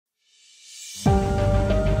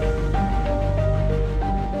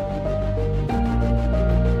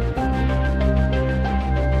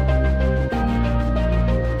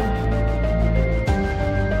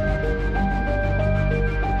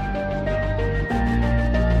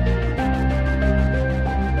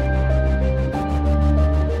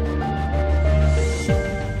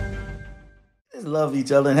love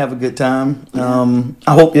each other and have a good time.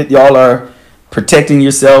 I hope that y'all are protecting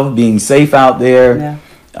yourself, being safe out there.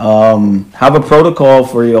 Yeah. Have a protocol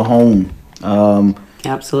for your home.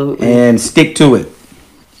 Absolutely. And stick to it.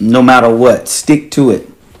 No matter what, stick to it.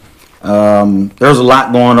 There's a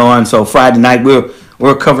lot going on. So Friday night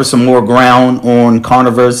we'll cover some more ground on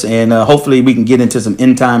carnivores, and hopefully we can get into some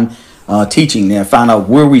end time teaching there, find out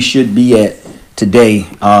where we should be at today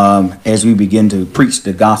as we begin to preach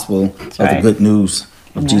the gospel of the good news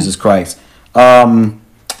of Jesus Christ. I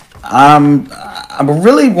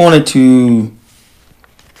really wanted to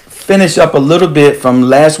finish up a little bit from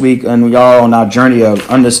last week, and we are on our journey of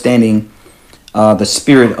understanding the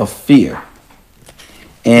spirit of fear.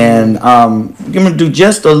 And I'm going to do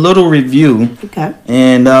just a little review. Okay.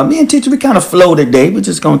 And me and teacher, we kind of flow today. We're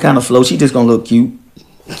just going to kind of flow. She's just going to look cute.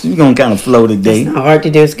 She's going to kind of flow today. It's not hard to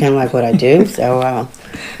do. It's kind of like what I do. So,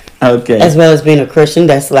 okay. As well as being a Christian,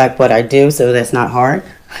 that's like what I do. So that's not hard.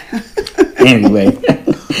 Anyway,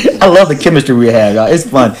 I love the chemistry we have, y'all. It's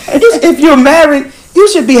fun. If you're married, you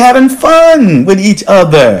should be having fun with each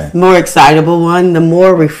other. More excitable one, the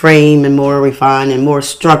more reframed and more refined and more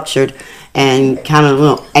structured and kind of a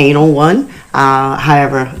little anal one.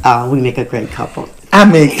 However, we make a great couple. I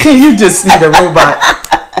mean, can you just see the robot?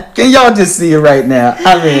 Can y'all just see it right now?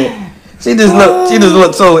 I mean, she just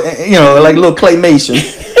look so, like a little claymation.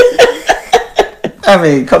 I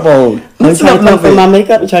mean, come on. You trying to come for my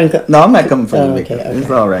makeup? No, I'm not coming for your makeup. Okay. It's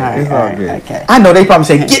all right. It's all good. Okay. I know they probably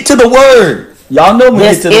say, get to the word. Y'all know we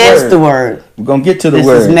get to the word. This is the word. We're going to get to the this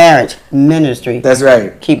word. This is marriage, ministry. That's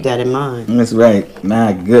right. Keep that in mind. That's right.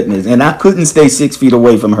 My goodness. And I couldn't stay 6 feet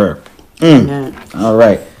away from her. All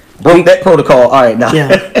right. Broke that protocol. All right. Now.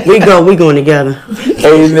 Yeah. We going together.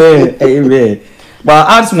 Amen. Amen. Well,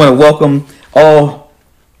 I just want to welcome all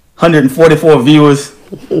 144 viewers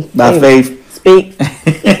by faith. Speak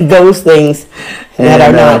those things that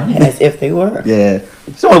are not as if they were. Yeah.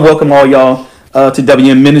 Just want to welcome all y'all to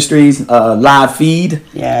WM Ministries live feed.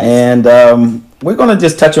 Yes. And we're going to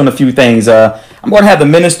just touch on a few things. I'm going to have the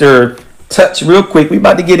minister touch real quick. We're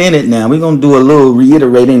about to get in it now. We're going to do a little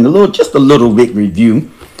reiterating, just a little bit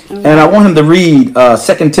review. And I want him to read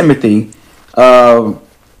 2 Timothy. We're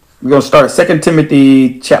going to start 2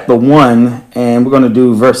 Timothy chapter 1, and we're going to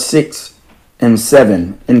do verse 6 and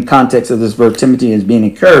 7. In context of this verse, Timothy is being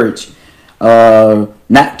encouraged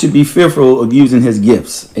not to be fearful of using his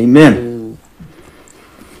gifts. Amen.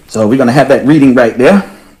 So we're going to have that reading right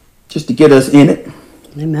there just to get us in it.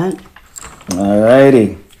 Amen. All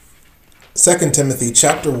righty. 2 Timothy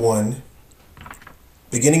chapter 1,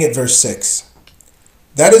 beginning at verse 6.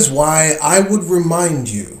 That is why I would remind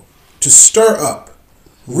you to stir up,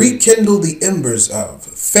 rekindle the embers of,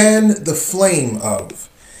 fan the flame of,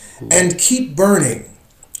 and keep burning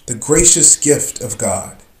the gracious gift of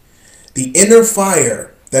God, the inner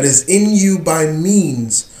fire that is in you by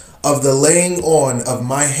means of the laying on of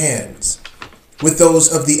my hands, with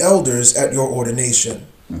those of the elders at your ordination.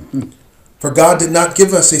 For God did not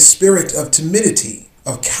give us a spirit of timidity,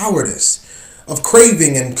 of cowardice, of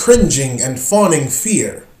craving and cringing and fawning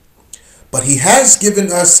fear, but he has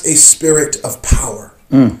given us a spirit of power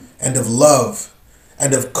and of love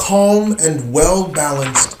and of calm and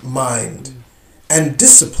well-balanced mind and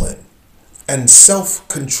discipline and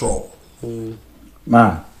self-control.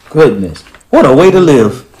 My goodness. What a way to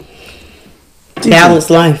live. Balanced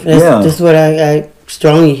life. That's what I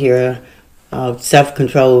strongly hear.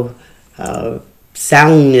 Self-control,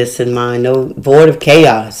 soundness in mind, no void of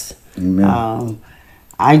chaos. Amen.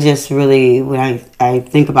 I just really, when I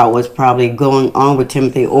think about what's probably going on with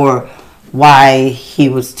Timothy, or why he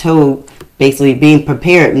was told, basically being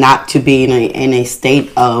prepared not to be in a state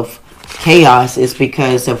of chaos, is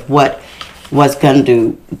because of what was going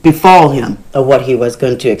to befall him, or what he was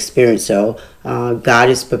going to experience. So God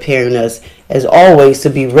is preparing us, as always, to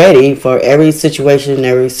be ready for every situation and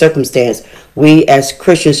every circumstance. We as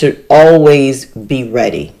Christians should always be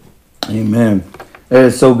ready. Amen. That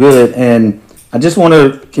is so good. And I just want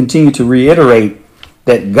to continue to reiterate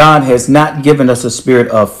that God has not given us a spirit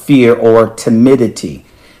of fear or timidity,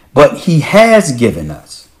 but he has given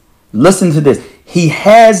us, listen to this, he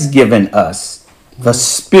has given us the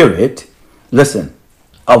spirit, listen,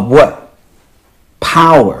 of what?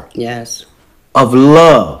 Power. Yes. Of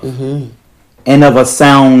love. And of a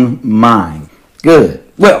sound mind. Good.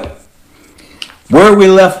 Well, where we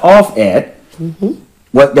left off at,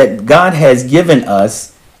 what that God has given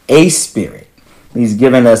us a spirit. He's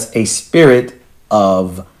given us a spirit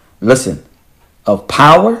of, listen, of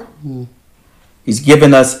power. He's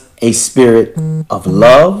given us a spirit of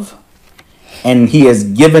love. And he has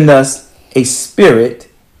given us a spirit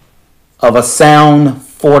of a sound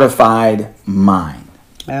fortified mind.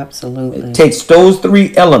 Absolutely. It takes those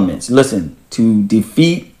three elements, listen, to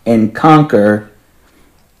defeat and conquer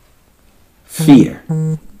fear.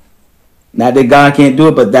 Not that God can't do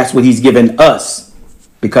it, but that's what he's given us,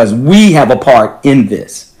 because we have a part in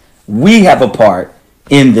this. We have a part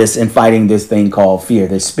in this, in fighting this thing called fear,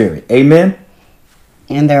 this spirit. Amen.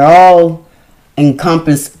 And they're all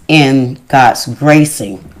encompassed in God's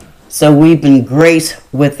gracing. So we've been graced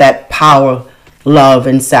with that power, love,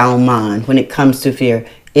 and sound mind when it comes to fear.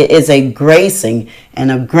 It is a gracing, and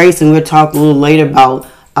a gracing, we'll talk a little later about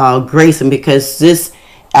gracing, because this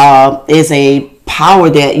is a power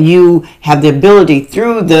that you have the ability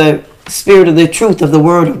through the spirit of the truth of the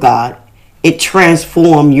word of God. It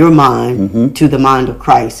transforms your mind to the mind of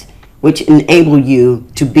Christ, which enable you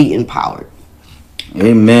to be empowered.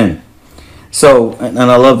 Amen. So, and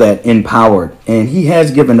I love that, empowered. And he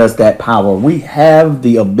has given us that power. We have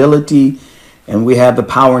the ability, and we have the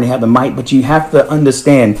power, and we have the might, but you have to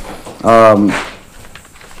understand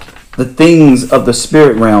the things of the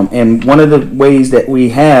spirit realm. And one of the ways that we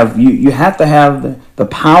have, you have to have the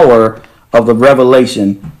power of the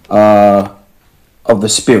revelation of the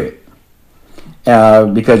spirit,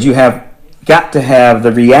 because you have got to have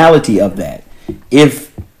the reality of that.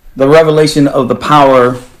 If the revelation of the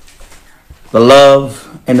power, the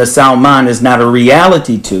love, and the sound mind is not a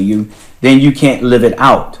reality to you, then you can't live it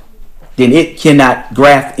out. Then it cannot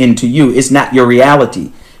graft into you. It's not your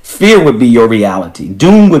reality. Fear would be your reality.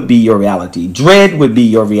 Doom would be your reality. Dread would be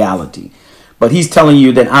your reality. But he's telling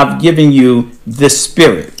you that I've given you the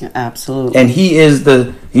spirit. Absolutely. And he is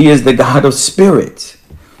the God of spirits.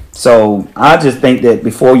 So I just think that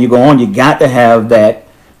before you go on, you got to have that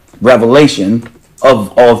revelation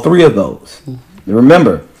of all three of those.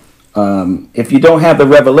 Remember, if you don't have the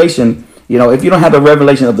revelation, if you don't have the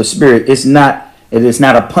revelation of the spirit, it is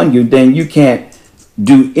not upon you, then you can't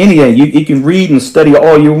do anything. You can read and study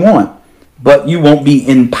all you want, but you won't be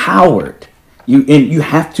empowered. You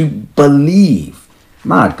have to believe.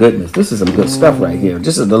 My goodness, this is some good stuff right here.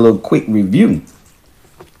 This is a little quick review.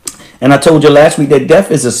 And I told you last week that death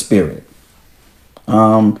is a spirit.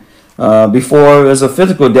 Before there's a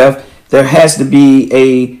physical death, there has to be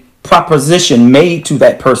a proposition made to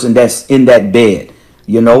that person that's in that bed.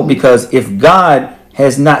 Because if God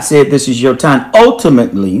has not said this is your time,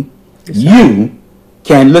 ultimately, you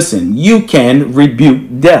can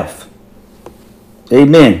rebuke death.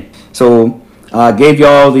 Amen. So I gave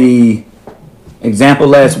y'all the example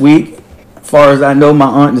last week. As far as I know, my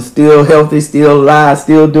aunt is still healthy, still alive,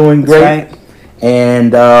 still doing great. Right.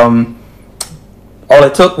 And all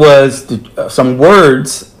it took was some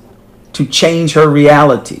words to change her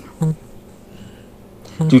reality.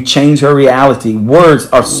 To change her reality. Words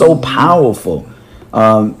are so powerful.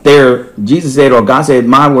 Jesus said, or God said,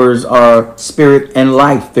 my words are spirit and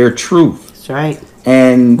life. They're truth. That's right.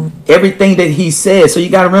 And everything that he says. So you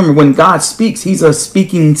got to remember, when God speaks, he's a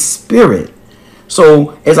speaking spirit.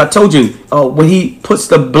 So as I told you, when he puts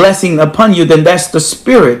the blessing upon you, then that's the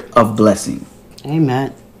spirit of blessing.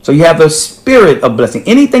 Amen. So you have the spirit of blessing.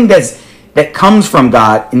 Anything that comes from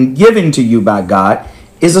God and given to you by God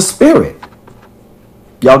is a spirit.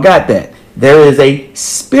 Y'all got that? There is a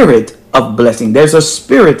spirit of blessing. There's a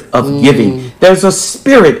spirit of giving. There's a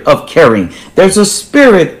spirit of caring. There's a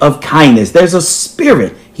spirit of kindness. There's a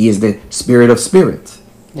spirit. He is the spirit of spirits.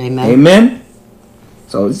 Amen. Amen.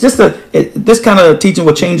 So it's just this kind of teaching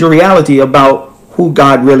will change your reality about who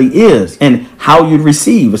God really is and how you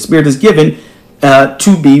receive. A spirit is given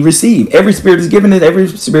to be received. Every spirit is given and every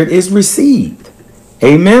spirit is received.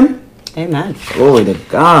 Amen. Amen. Glory to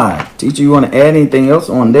God. Teacher, you want to add anything else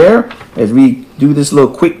on there as we do this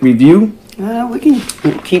little quick review? We can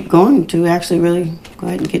keep going to actually really go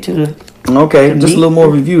ahead and get to the... Okay, just a little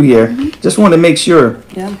more review here. Just want to make sure.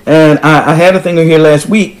 Yeah. And I had a thing in here last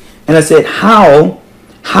week, and I said, how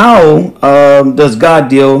does God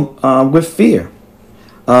deal with fear?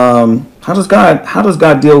 How does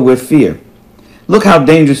God deal with fear? Look how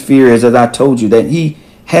dangerous fear is, as I told you, that he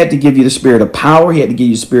had to give you the spirit of power, he had to give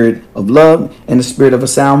you the spirit of love, and the spirit of a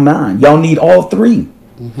sound mind. Y'all need all three.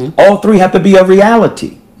 All three have to be a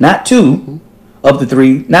reality. Not two of the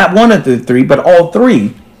three, not one of the three, but all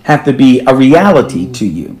three have to be a reality to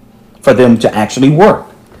you for them to actually work.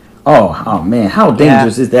 Oh man, how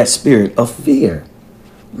dangerous is that spirit of fear?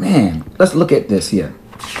 Man, let's look at this here.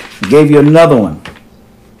 Gave you another one.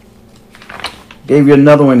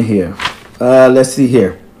 Here. Let's see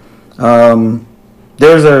here.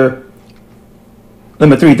 There's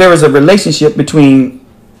number 3. There is a relationship between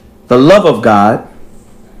the love of God,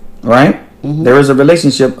 right? There is a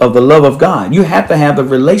relationship of the love of God. You have to have the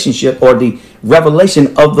relationship or the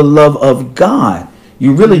revelation of the love of God.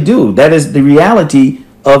 You really do. That is the reality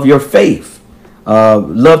of your faith.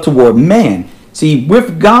 Love toward man. See,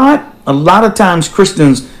 with God, a lot of times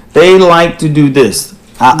Christians, they like to do this.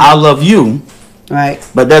 I love you, right?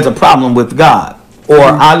 But there's a problem with God. Or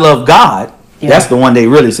I love God. Yeah. That's the one they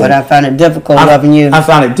really say. But I find it difficult loving you. I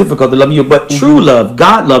find it difficult to love you. But true love,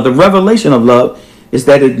 God love, the revelation of love is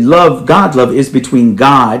that God's love is between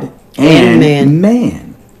God and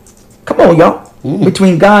man. Come on, y'all.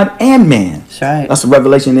 Between God and man. That's right. That's a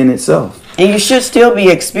revelation in itself. And you should still be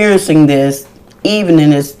experiencing this, even in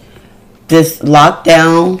this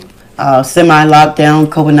lockdown, semi-lockdown,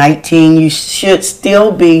 COVID-19. You should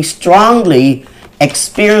still be strongly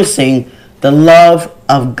experiencing the love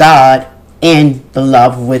of God and the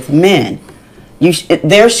love with men.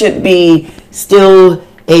 There should be still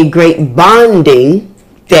a great bonding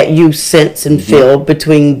that you sense and feel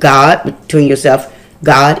between yourself,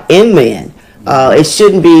 God, and man. It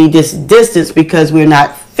shouldn't be this distance because we're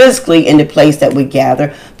not physically in the place that we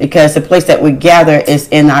gather, because the place that we gather is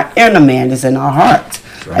in our inner man, is in our hearts.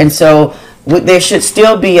 Right. And so there should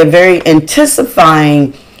still be a very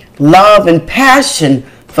intensifying love and passion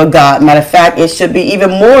for God. Matter of fact, it should be even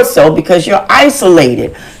more so because you're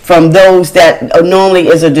isolated from those that normally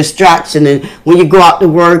is a distraction. And when you go out to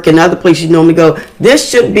work and other places you normally go, this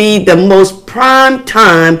should be the most prime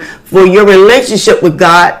time for your relationship with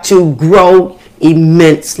God to grow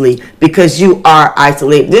immensely because you are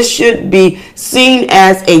isolated. This should be seen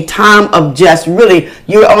as a time of just really,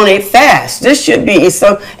 you're on a fast. This should be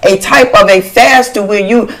a type of a fast to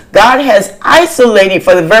where God has isolated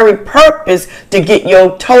for the very purpose to get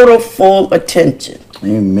your total full attention.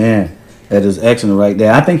 Amen. That is excellent right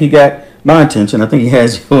there. I think he got my attention. I think he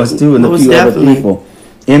has yours too, and a few definitely. Other people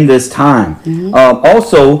in this time.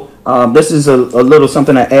 Also, this is a little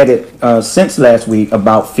something I added since last week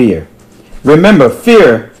about fear. Remember,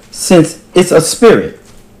 fear, since it's a spirit,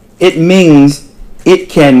 it means it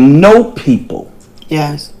can know people.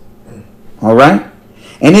 Yes. All right?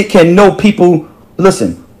 And it can know people,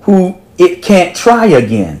 listen, who it can't try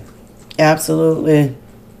again. Absolutely.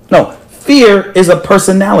 No, fear is a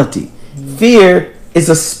personality. Fear is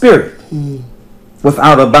a spirit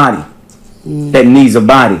without a body that needs a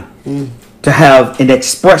body to have an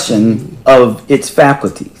expression of its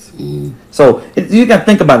faculties. So you got to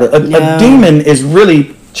think about it. A demon is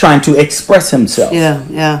really trying to express himself.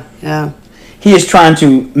 Yeah. He is trying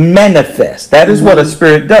to manifest. That is what a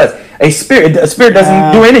spirit does. A spirit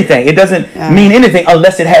doesn't do anything. It doesn't mean anything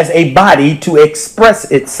unless it has a body to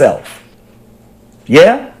express itself.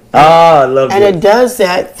 Yeah? I love and it does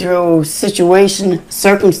that through situation,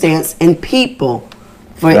 circumstance, and people.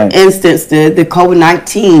 For instance, the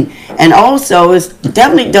COVID-19. And also it's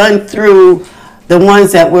definitely done through the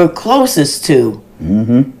ones that we're closest to.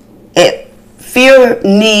 Fear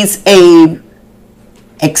needs a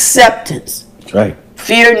acceptance. That's right.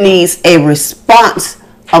 Fear needs a response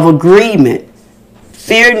of agreement.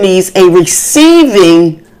 Fear needs a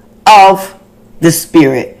receiving of the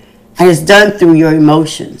spirit. And it's done through your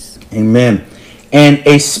emotions. Amen. And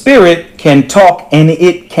a spirit can talk and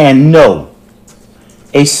it can know.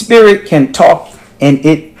 A spirit can talk and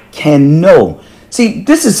it can know. See,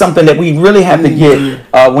 this is something that we really have to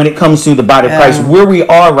get when it comes to the body of Christ, where we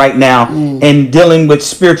are right now and dealing with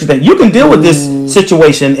spiritual things. You can deal with this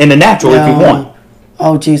situation in the natural if you want.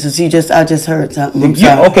 Oh, Jesus, I just heard something.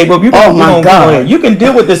 Okay, but God. You can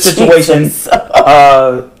deal with this situation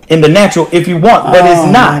in the natural if you want, but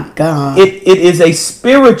it's not. My God. It is a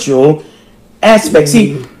spiritual aspect.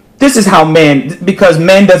 See, this is how because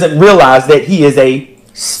man doesn't realize that he is a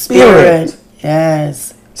spirit.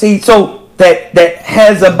 Yes. See, so that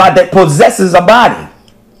has a body, that possesses a body.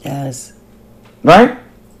 Yes. Right?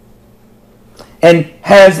 And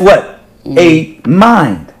has what? A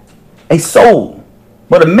mind, a soul.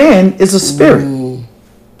 But a man is a spirit.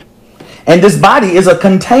 And this body is a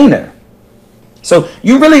container. So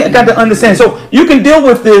you really got to understand. So you can deal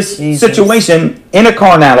with this situation in a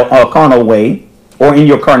carnal way or in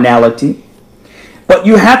your carnality. But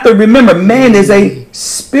you have to remember, man is a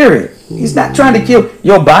spirit. He's not trying to kill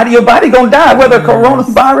your body. Your body gonna die, whether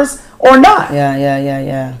coronavirus or not.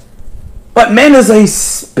 Yeah. But man is a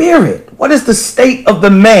spirit. What is the state of the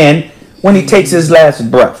man when he takes his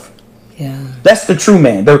last breath? Yeah. That's the true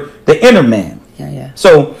man, the inner man. Yeah.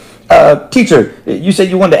 So, teacher, you said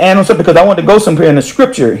you wanted to add on something because I wanted to go somewhere in the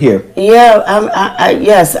scripture here. Yeah.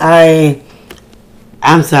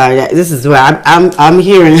 I'm sorry. This is where I'm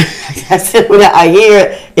hearing. When I hear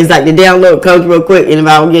it, it's like the download comes real quick, and if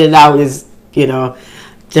I don't get it out, is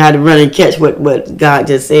try to run and catch what God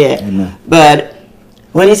just said. Amen. But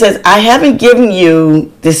when He says, "I haven't given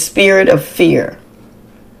you the spirit of fear,"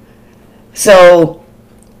 so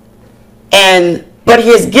But he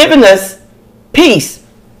has given us peace.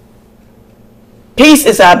 Peace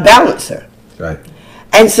is our balancer. Right.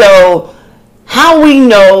 And so how we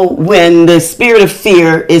know when the spirit of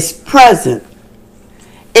fear is present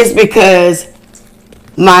is because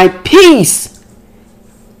my peace,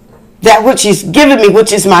 that which he's given me,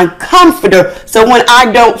 which is my comforter. So when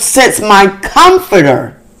I don't sense my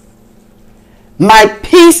comforter, my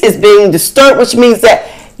peace is being disturbed, which means that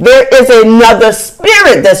there is another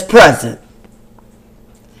spirit that's present.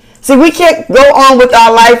 See, we can't go on with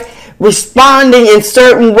our life responding in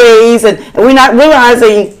certain ways, and we're not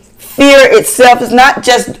realizing fear itself is not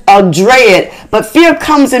just a dread, but fear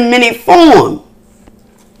comes in many forms.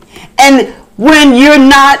 And when you're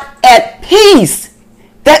not at peace,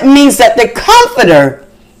 that means that the comforter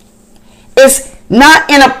is not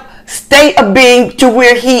in a state of being to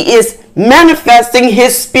where he is manifesting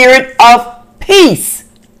his spirit of peace.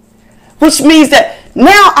 Which means that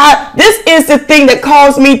now this is the thing that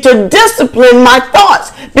caused me to discipline my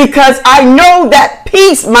thoughts, because I know that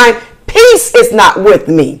my peace is not with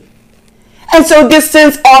me. And so this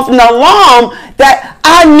sends off an alarm that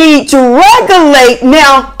I need to regulate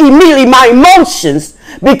now immediately my emotions,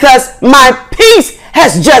 because my peace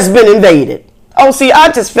has just been invaded. Oh, see,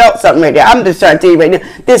 I just felt something right there. I'm just trying to tell you right now,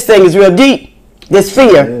 this thing is real deep. This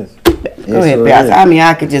fear. Go ahead, Pastor. I mean,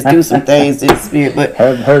 I could just do some things in the spirit, but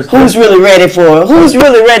who's really ready for it? Who's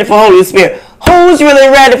really ready for Holy Spirit? Who's really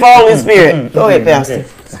ready for Holy Spirit? Go ahead, Pastor.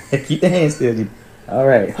 Keep the hands still. All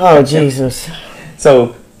right. Oh, Jesus.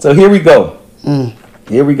 So here we go.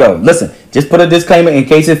 Here we go. Listen, just put a disclaimer in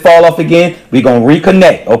case it fall off again. We're going to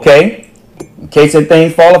reconnect, okay? In case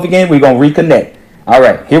things fall off again, we're going to reconnect. All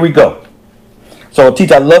right, here we go. So,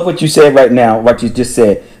 teacher, I love what you said right now, what you just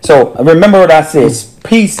said. So, remember what I said.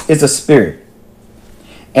 Peace is a spirit.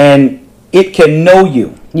 And it can know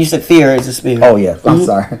you. You said fear is a spirit. Oh, yeah. I'm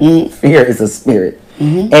sorry. Fear is a spirit.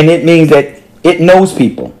 And it means that it knows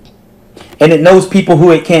people. And it knows people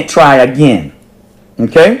who it can't try again.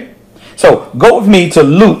 Okay? So, go with me to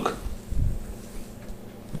Luke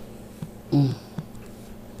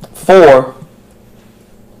 4,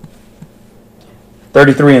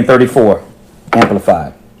 33 and 34.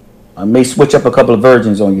 Amplified. I may switch up a couple of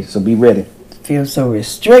versions on you, so be ready. Feel so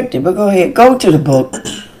restricted, but go ahead. Go to the book.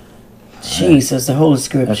 Jesus, the Holy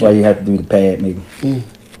Scripture. That's why you have to do the pad, maybe.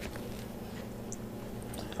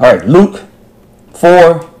 All right, Luke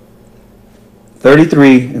 4,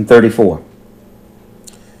 33 and 34.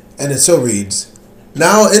 And it so reads,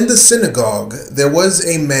 Now in the synagogue there was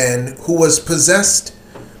a man who was possessed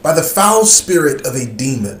by the foul spirit of a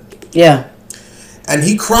demon. Yeah. And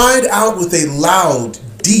he cried out with a loud,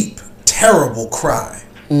 deep, terrible cry.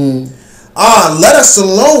 Ah, let us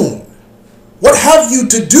alone. What have you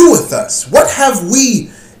to do with us? What have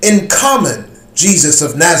we in common, Jesus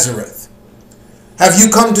of Nazareth? Have you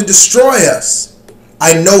come to destroy us?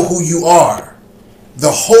 I know who you are,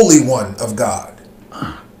 the Holy One of God.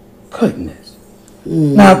 Goodness.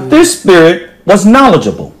 Now, this spirit was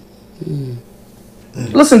knowledgeable.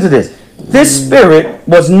 Listen to this. This spirit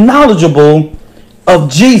was knowledgeable of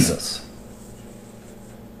Jesus.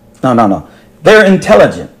 No. They're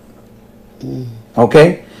intelligent.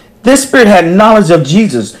 Okay? This spirit had knowledge of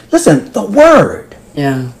Jesus. Listen, the Word.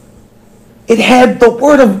 Yeah. It had the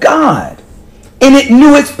Word of God. And it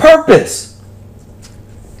knew its purpose.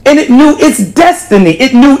 And it knew its destiny.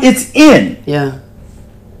 It knew its end. Yeah.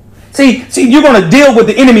 See, you're going to deal with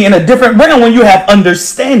the enemy in a different realm when you have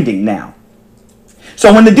understanding now.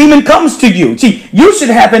 So when the demon comes to you, see, you should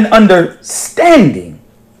have an understanding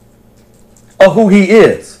of who he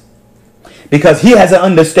is, because he has an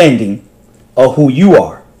understanding of who you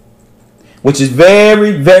are, which is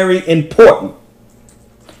very, very important.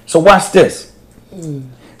 So watch this.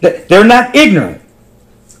 They're not ignorant.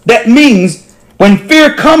 That means when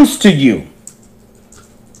fear comes to you,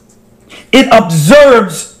 it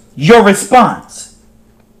observes your response.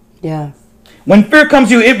 Yeah. When fear comes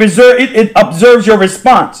to you, it observes your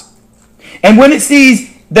response. And when it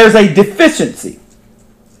sees there's a deficiency,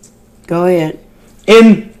 Go ahead.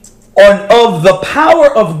 of the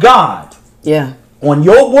power of God, Yeah. on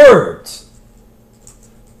your words,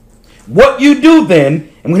 what you do then,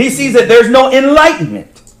 and when he sees that there's no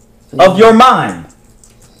enlightenment of your mind,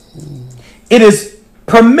 it is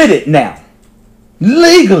permitted now,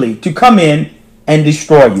 legally, to come in and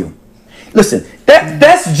destroy you. Listen,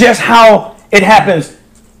 that's just how it happens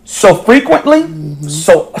so frequently.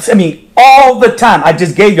 So, all the time. I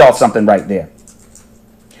just gave y'all something right there.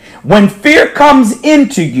 When fear comes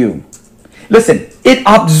into you, listen, it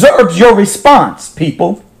observes your response,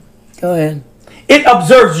 people. Go ahead. It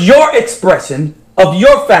observes your expression of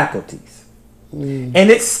your faculties. and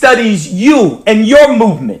it studies you and your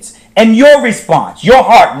movements and your response, your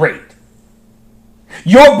heart rate,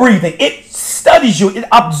 your breathing. It studies you. It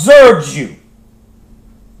observes you.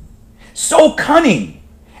 So cunning.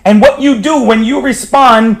 And what you do when you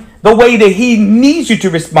respond the way that he needs you to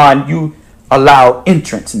respond, you allow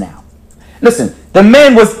entrance now. Listen, the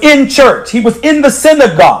man was in church. He was in the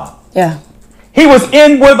synagogue. Yeah. He was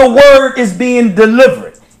in where the word is being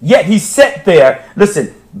delivered. Yet he sat there,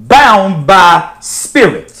 listen, bound by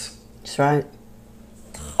spirits. That's right.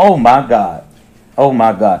 Oh my God. Oh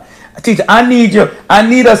my God. Teacher, I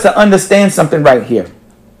need us to understand something right here.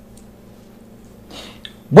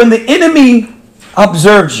 When the enemy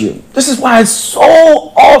observes you, this is why it's so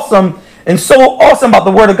awesome and so awesome about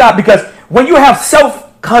the word of God, because when you have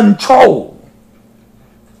self-control,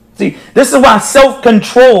 see, this is why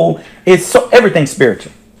self-control is so everything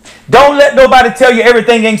spiritual. Don't let nobody tell you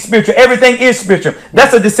everything ain't spiritual. Everything is spiritual.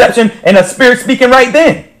 That's a deception and a spirit speaking right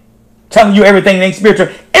then, telling you everything ain't spiritual.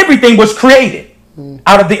 Everything was created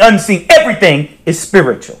out of the unseen. Everything is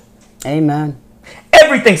spiritual. Amen.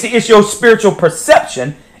 Everything. See, it's your spiritual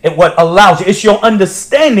perception. It what allows you. It's your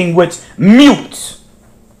understanding which mutes.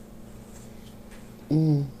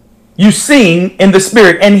 You seeing in the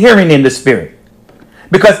spirit and hearing in the spirit.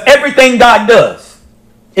 Because everything God does,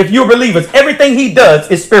 if you're believers, everything he does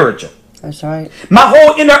is spiritual. That's right. My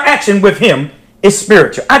whole interaction with him is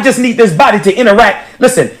spiritual. I just need this body to interact.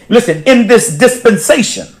 Listen, in this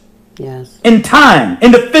dispensation. Yes. In time,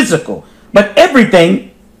 in the physical. But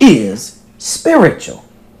everything is spiritual.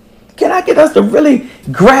 Can I get us to really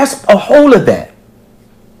grasp a hold of that?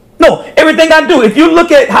 No, everything I do, if you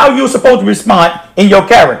look at how you're supposed to respond in your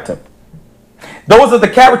character, those are the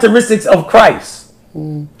characteristics of Christ.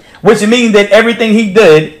 Which means that everything he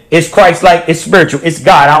did is Christ-like, it's spiritual, it's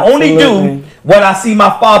God. I only do what I see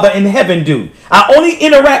my Father in heaven do. I only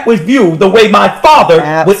interact with you the way my Father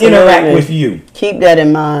would interact with you. Keep that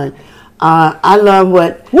in mind. I love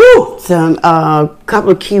what some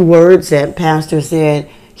couple of key words that Pastor said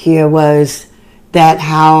here was that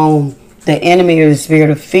how the enemy or the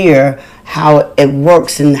spirit of fear, how it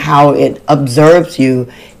works and how it observes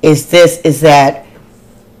you is that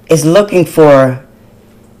it's looking for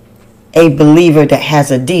a believer that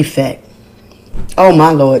has a defect. Oh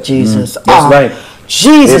my Lord Jesus. That's right.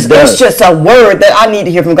 Jesus, it's just a word that I need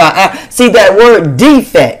to hear from God. See that word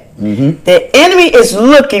defect. The enemy is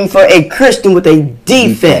looking for a Christian with a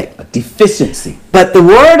defect. A deficiency. But the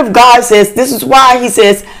word of God says, this is why he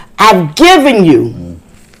says, I've given you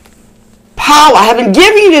power. I haven't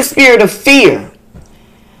given you the spirit of fear.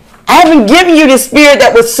 I haven't given you the spirit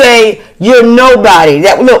that would say you're nobody.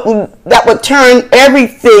 That would turn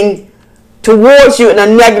everything towards you in a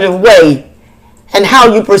negative way. And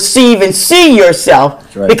how you perceive and see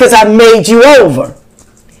yourself. Right. Because I made you over.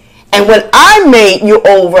 And when I made you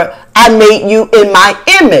over, I made you in my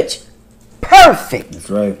image. Perfect. That's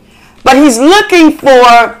right. But he's looking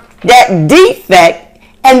for that defect,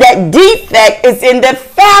 and that defect is in the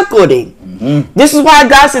faculty. This is why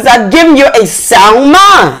God says, I've given you a sound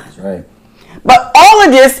mind. That's right. But all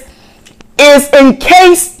of this is in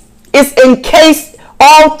case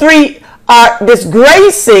all three are this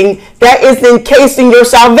gracing that is encasing your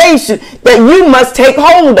salvation that you must take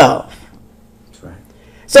hold of.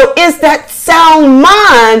 So it's that sound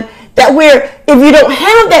mind that if you don't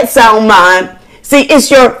have that sound mind, see, it's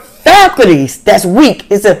your faculties that's weak.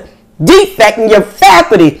 It's a defect in your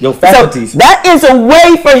faculty. Your faculties. So that is a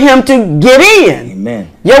way for him to get in. Amen.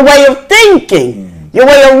 Your way of thinking, your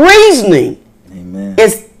way of reasoning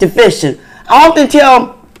is deficient. I often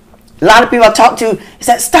tell a lot of people I talk to is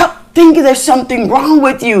that stop thinking there's something wrong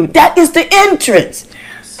with you. That is the entrance.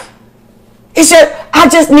 Yes. It's that I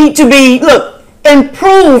just need to be,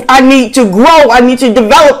 improve. I need to grow. I need to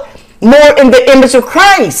develop more in the image of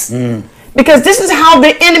Christ. Because this is how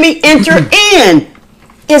the enemy enter in.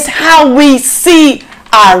 Is how we see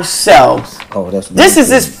ourselves. This is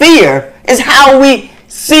his fear. Is how we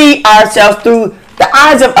see ourselves through the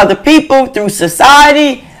eyes of other people, through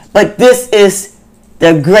society. But this is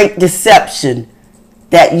the great deception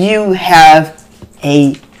that you have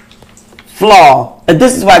a flaw. But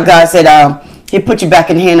this is why God said, he put you back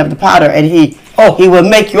in the hand of the potter, and he will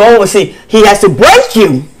make you over. See, he has to break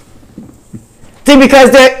you. See,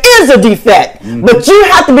 because there is a defect. But you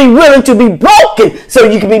have to be willing to be broken so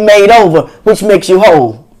you can be made over, which makes you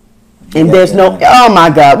whole. And there's oh my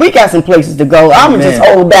God, we got some places to go. I'm going to just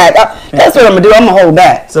hold back. That's what I'm going to do. I'm going to hold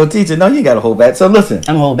back. So, teacher, no, you got to hold back. So, listen. I'm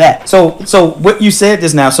going to hold back. So what you said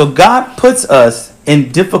just now, so God puts us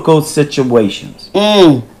in difficult situations.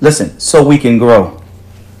 Listen, so we can grow.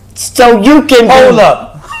 So you can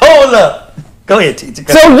Hold up. Go ahead, teacher.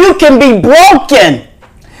 Go So ahead. you can be broken.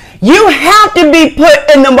 You have to be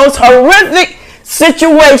put in the most horrific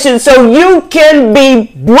situation so you can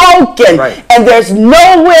be broken. Right. And there's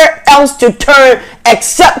nowhere else to turn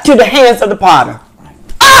except to the hands of the potter.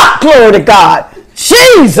 Ah, glory to God.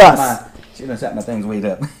 Jesus. She done set my things way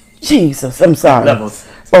up. Jesus, I'm sorry. Levels.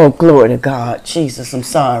 Oh, glory to God. Jesus, I'm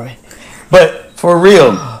sorry. But for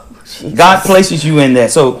real, Jesus. God places you in there.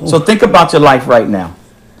 So think about your life right now.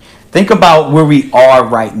 Think about where we are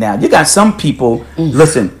right now. You got some people,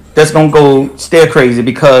 listen, that's going to go stare crazy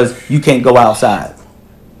because you can't go outside.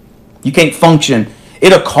 You can't function.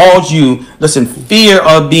 It'll cause you, listen, fear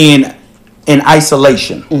of being in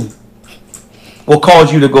isolation will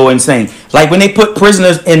cause you to go insane. Like when they put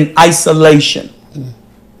prisoners in isolation.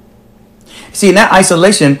 See, in that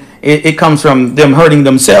isolation, it comes from them hurting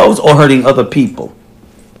themselves or hurting other people.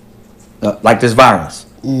 Like this virus.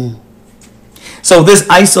 So this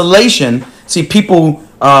isolation, see, people,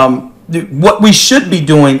 what we should be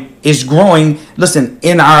doing is growing, listen,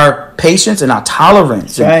 in our patience and our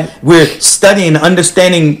tolerance. Right. We're studying,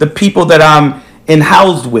 understanding the people that I'm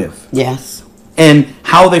housed with. Yes. And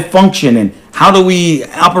how they function and how do we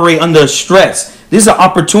operate under stress. This is an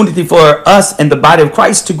opportunity for us and the body of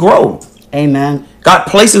Christ to grow. Amen. God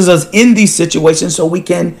places us in these situations so we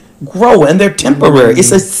can grow, and they're temporary.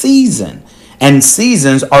 It's a season, and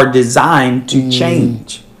seasons are designed to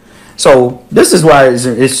change. So this is why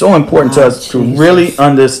it's so important to us to really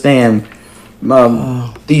understand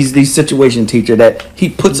these situations, teacher, that he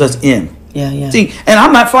puts us in. Yeah. See, and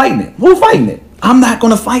I'm not fighting it. Who's fighting it? I'm not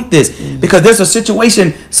going to fight this because there's a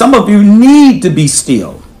situation. Some of you need to be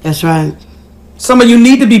still. That's right. Some of you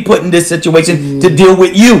need to be put in this situation to deal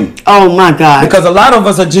with you. Oh, my God. Because a lot of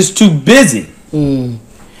us are just too busy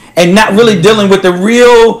and not really dealing with the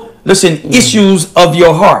real, issues of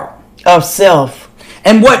your heart. Of self.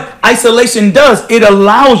 And what isolation does, it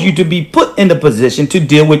allows you to be put in a position to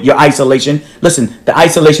deal with your isolation. Listen, the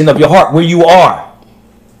isolation of your heart, where you are.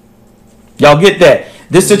 Y'all get that?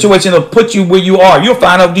 This situation will put you where you are. You'll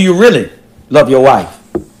find out, do you really love your wife?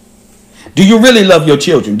 Do you really love your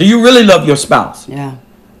children? Do you really love your spouse? Yeah.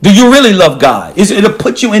 Do you really love God? It'll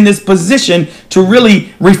put you in this position to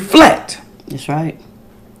really reflect. That's right.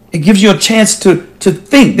 It gives you a chance to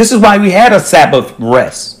think. This is why we had a Sabbath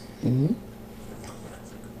rest.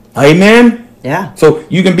 Amen? Yeah. So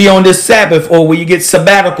you can be on this Sabbath or where you get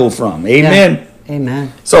sabbatical from. Amen? Yeah.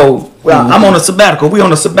 Amen. So I'm on a sabbatical. We're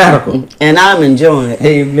on a sabbatical. And I'm enjoying it.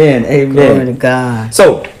 Amen. Glory to God.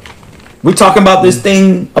 So we're talking about this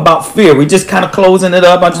thing about fear. We're just kind of closing it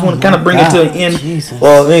up. I just want to kind of bring it to an end. Jesus.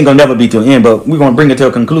 Well, it ain't going to never be to an end, but we're going to bring it to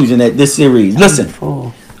a conclusion at this series. Listen,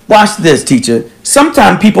 watch this, teacher.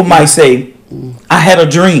 Sometimes people might say, I had a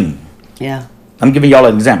dream. Yeah. I'm giving y'all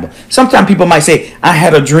an example. Sometimes people might say, I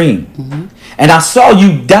had a dream. And I saw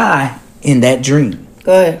you die in that dream.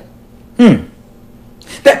 Go ahead.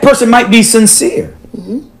 That person might be sincere.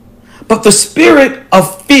 But the spirit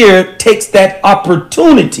of fear takes that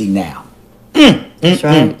opportunity now. That's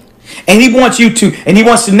right. And he wants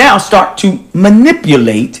to now start to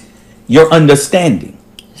manipulate your understanding.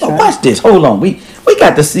 So watch this. Hold on. We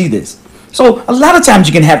got to see this. So a lot of times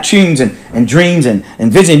you can have dreams and dreams and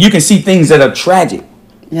vision. You can see things that are tragic.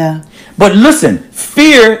 Yeah. But listen,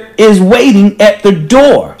 fear is waiting at the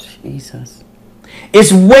door. Jesus.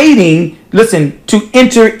 It's waiting, listen, to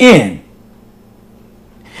enter in.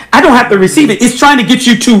 I don't have to receive it. It's trying to get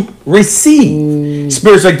you to receive.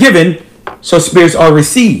 Spirits are given, so spirits are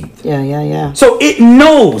received. Yeah. So it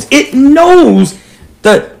knows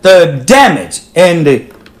the damage and the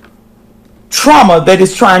trauma that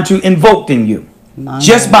it's trying to invoke in you.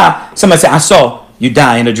 Just by somebody say, I saw you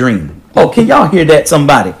die in a dream. Oh, can y'all hear that,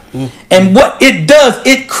 somebody? And what it does,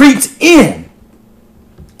 it creeps in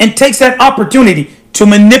and takes that opportunity to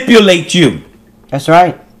manipulate you. That's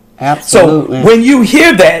right. Absolutely. So when you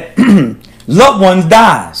hear that loved one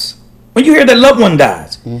dies, when you hear that loved one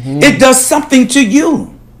dies, it does something to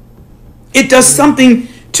you. It does something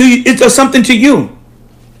to you. It does something to you.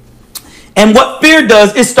 And what fear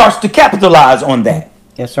does, it starts to capitalize on that.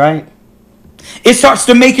 That's right. It starts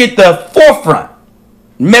to make it the forefront.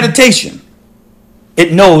 Meditation.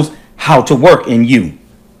 It knows how to work in you.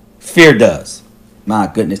 Fear does. My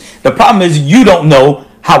goodness. The problem is you don't know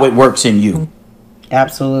how it works in you.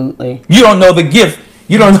 Absolutely. You don't know the gift.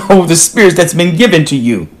 You don't know the spirits that's been given to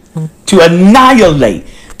you to annihilate,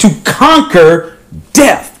 to conquer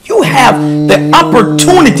death. You have the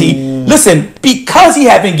opportunity. Listen, because he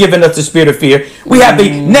haven't given us the spirit of fear, we have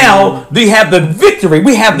the victory.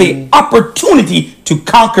 We have the opportunity to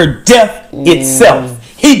conquer death itself.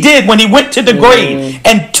 He did when he went to the grave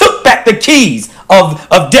and took back the keys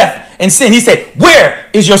of death and sin. He said, where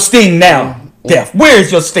is your sting now, death? Where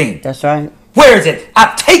is your sting? That's right. Where is it?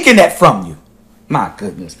 I've taken that from you. My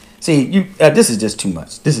goodness. See, this is just too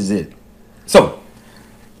much. This is it. So,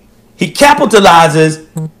 he capitalizes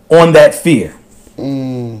on that fear.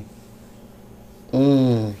 And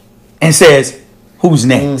says, who's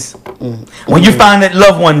next? When you find that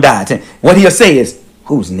loved one died, what he'll say is,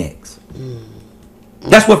 who's next?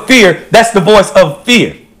 That's what fear, that's the voice of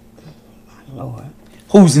fear. Lord.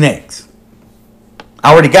 Who's next?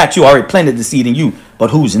 I already got you, I already planted the seed in you, but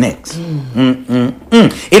who's next?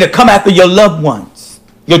 It'll come after your loved ones,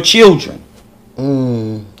 your children,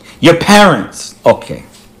 your parents. Okay.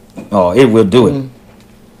 Oh, it will do it.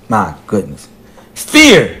 My goodness.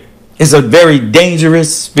 Fear is a very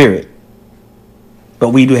dangerous spirit, but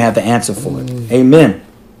we do have the answer for it. Amen.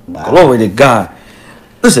 Wow. Glory to God.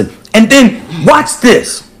 Listen, and then watch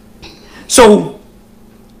this. So,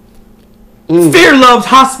 fear loves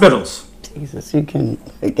hospitals. Jesus,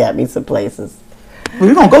 it got me some places.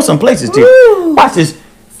 We're going to go some places too. Watch this.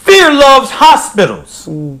 Fear loves hospitals.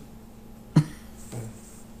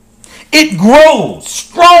 It grows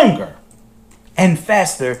stronger and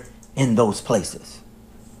faster in those places.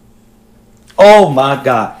 Oh my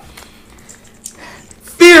God.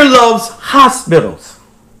 Fear loves hospitals.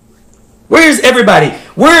 Where's everybody?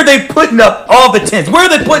 Where are they putting up all the tents? Where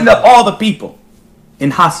are they putting up all the people?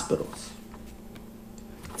 In hospitals.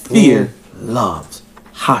 Fear loves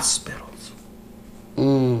hospitals.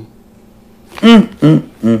 Go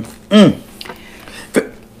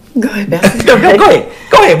ahead, Beth. Go ahead.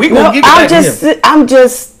 Go ahead. We gonna give it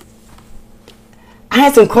I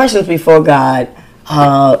had some questions before God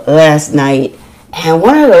last night, and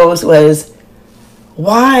one of those was,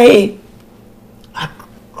 why are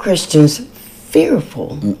Christians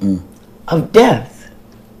fearful of death?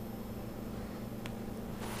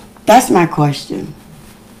 That's my question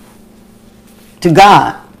to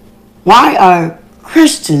God. Why are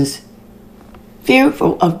Christians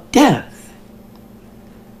fearful of death?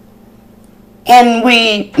 And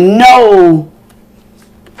we know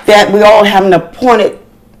that we all have an appointed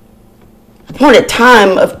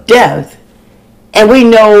time of death, and we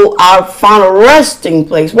know our final resting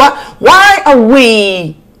place. Why are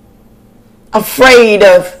we afraid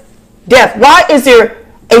of death? Why is there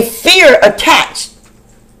a fear attached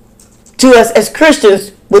to us as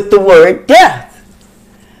Christians with the word death?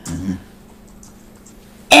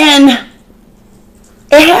 And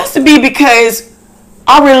it has to be because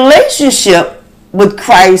our relationship with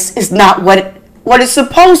Christ is not what it's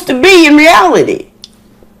supposed to be in reality.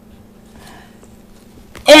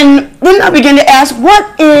 And then I begin to ask,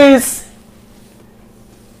 what is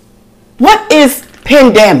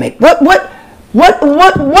pandemic? What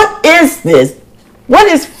is this? What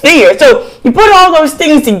is fear? So you put all those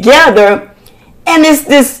things together, and it's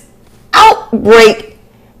this outbreak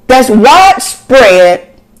that's widespread.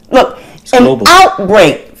 Look, an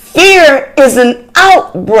outbreak. Fear is an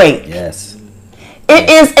outbreak. Yes. It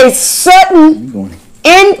is a sudden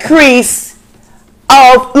increase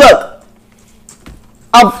of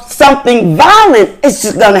something violent is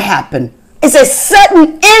just going to happen. It's a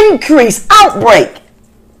sudden increase, outbreak.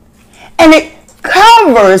 And it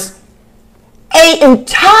covers an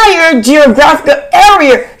entire geographical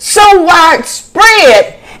area so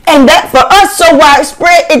widespread, and that for us so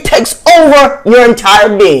widespread, it takes over your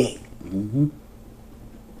entire being.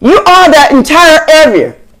 You are that entire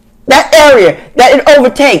area that it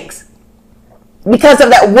overtakes because of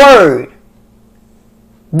that word,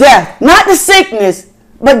 death. Not the sickness,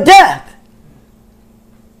 but death.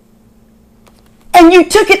 And you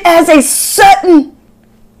took it as a sudden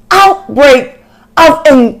outbreak of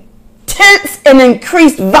intense and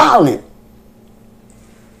increased violence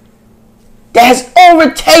that has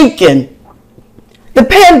overtaken. The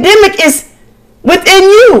pandemic is within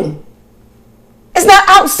you. It's not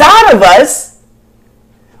outside of us.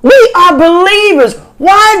 We are believers.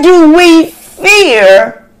 Why do we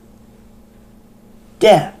fear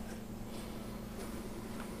death?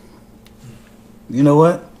 You know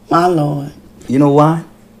what? My Lord. You know why?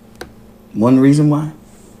 One reason why?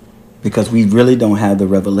 Because we really don't have the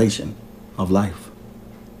revelation of life.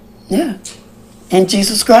 Yeah. In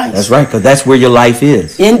Jesus Christ. That's right, because that's where your life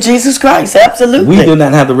is. In Jesus Christ, absolutely. We do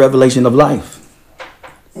not have the revelation of life.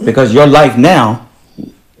 Because your life now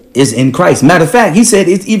is in Christ. Matter of fact, he said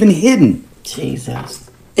it's even hidden. Jesus.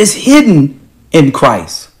 It's hidden in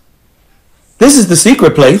Christ. This is the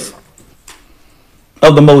secret place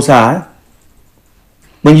of the Most High.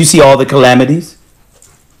 When you see all the calamities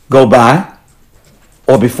go by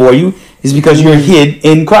or before you, is because you're hid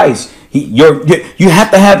in Christ. You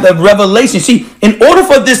have to have the revelation. See, in order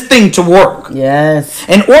for this thing to work, Yes.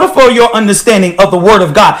 in order for your understanding of the Word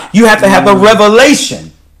of God, you have to have the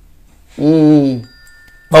revelation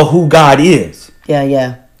of who God is. Yeah,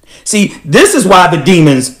 yeah. See, this is why the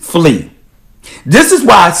demons flee. This is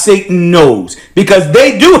why Satan knows, because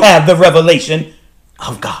they do have the revelation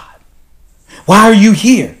of God. Why are you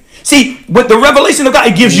here? See, with the revelation of God,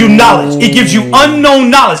 it gives you knowledge. It gives you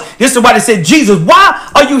unknown knowledge. This is why they said, Jesus,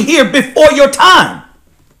 why are you here before your time?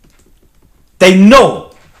 They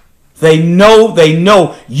know. They know. They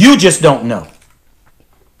know. You just don't know.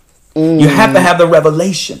 You have to have the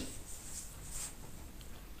revelation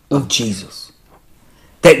of Jesus.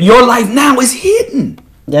 That your life now is hidden.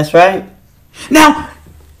 That's right. Now,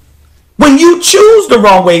 when you choose the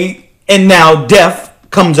wrong way and now death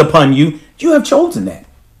comes upon you, you have chosen that.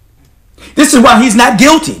 This is why he's not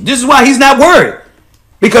guilty. This is why he's not worried.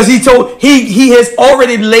 Because he has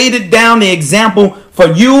already laid it down, the example for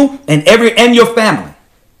you and your family.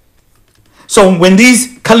 So when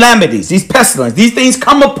these calamities, these pestilence, these things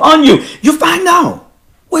come upon you, you find out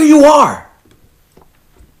where you are.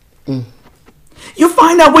 You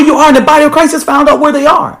find out where you are, and the body of Christ has found out where they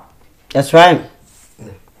are. That's right.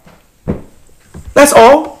 That's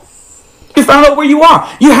all. You found out where you are.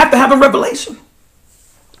 You have to have a revelation.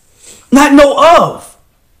 Not know of.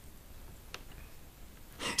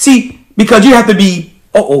 See, because you have to be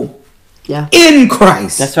in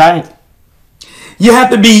Christ. That's right. You have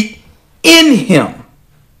to be in him.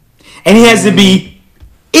 And he has to be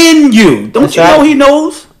in you. Don't That's you know right. he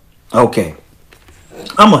knows? Okay.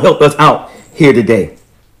 I'm going to help us out here today.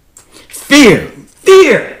 Fear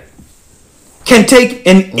can take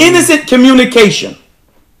an innocent communication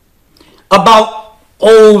about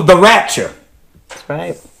the rapture. That's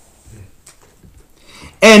right.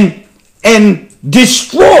 And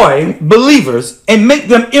destroy believers and make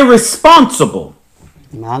them irresponsible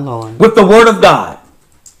My Lord. with the word of God.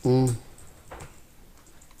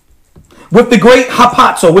 With the great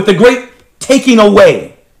hapazo, with the great taking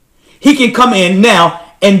away. He can come in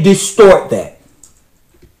now and distort that.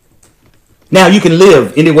 Now you can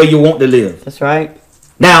live any way you want to live. That's right.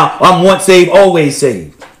 Now I'm once saved, always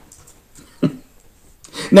saved.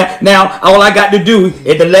 now all I got to do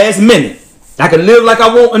at the last minute, I can live like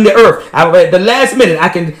I want on the earth. At the last minute, I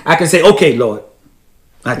can say, okay, Lord,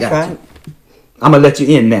 I got you. I'm going to let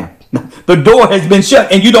you in now. The door has been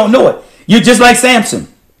shut and you don't know it. You're just like Samson.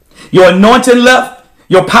 Your anointing left.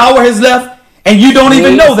 Your power has left. And you don't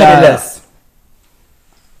even know that it left.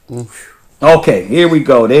 Okay, here we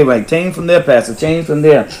go. They like, change from there, Pastor. Change from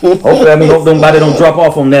there. Hopefully, hope nobody don't drop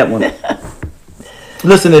off on that one.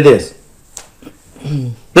 Listen to this.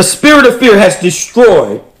 The spirit of fear has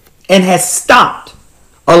destroyed and has stopped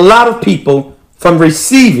a lot of people from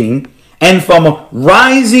receiving and from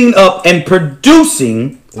rising up and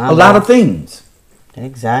producing a lot of things.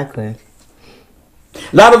 Exactly.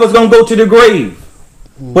 A lot of us going to go to the grave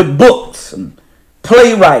with books and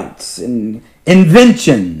playwrights and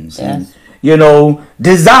inventions and,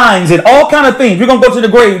 designs and all kind of things. We're going to go to the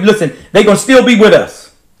grave. Listen, they're going to still be with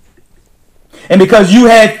us. And because you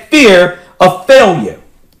had fear of failure,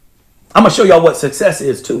 I'm going to show y'all what success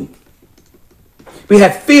is too. We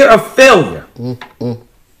had fear of failure.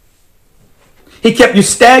 He kept you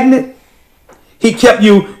stagnant. He kept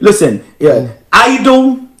you,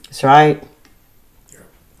 idle. That's right.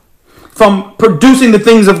 From producing the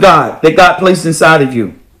things of God that God placed inside of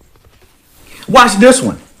you. Watch this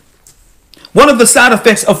one. One of the side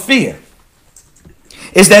effects of fear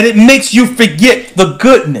is that it makes you forget the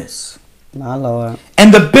goodness My Lord.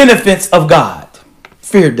 and the benefits of God.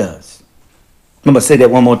 Fear does. I'm going to say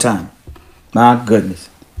that one more time. My goodness.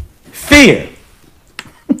 Fear.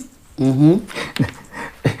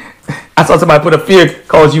 I saw somebody put a fear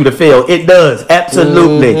cause you to fail. It does.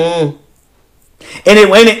 Absolutely. And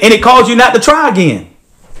it calls you not to try again.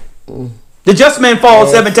 The just man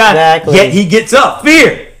falls 7 times, yet he gets up.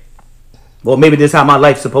 Fear. Well, maybe this is how my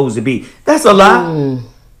life's supposed to be. That's a lie.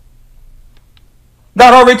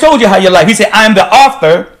 God already told you how your life. He said, I am the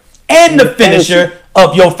author and the finisher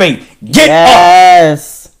of your faith. Get up.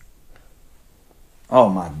 Oh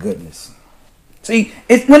my goodness. See,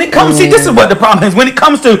 when it comes, this is what the problem is. When it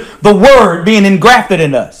comes to the word being engrafted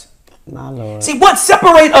in us. My Lord. See, what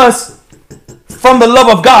separates us from the love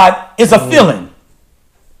of God is a feeling.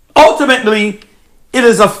 Ultimately, it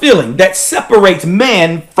is a feeling that separates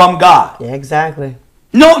man from God. Yeah, exactly.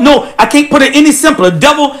 No, I can't put it any simpler. The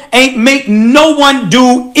devil ain't make no one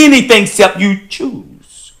do anything except you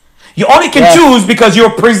choose. You only can choose because you're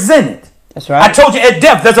presented. That's right. I told you at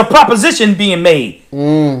death, there's a proposition being made.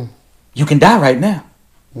 You can die right now.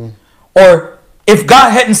 Or If God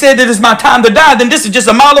hadn't said that it's my time to die, then this is just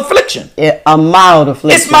a mild affliction. A mild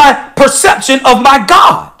affliction. It's my perception of my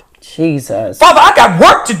God. Jesus. Father, I got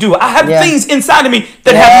work to do. I have things inside of me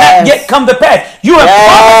that Yes. have not yet come to pass. You have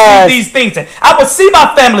promised me these things. I will see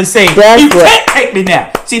my family saved. You can't take me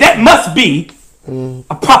now. See, that must be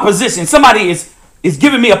a proposition. Somebody is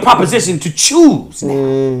giving me a proposition to choose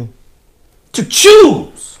now. To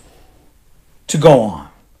choose to go on.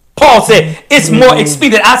 Paul said, it's more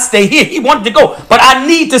expedient I stay here. He wanted to go, but I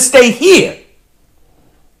need to stay here.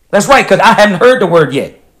 That's right, because I haven't heard the word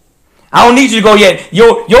yet. I don't need you to go yet.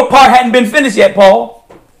 Your part hadn't been finished yet, Paul.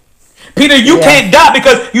 Peter, you can't die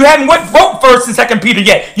because you haven't wrote 1st and 2nd Peter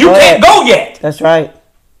yet. You can't go yet. That's right.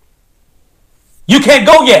 You can't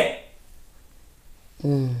go yet.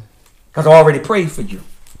 Because I already prayed for you.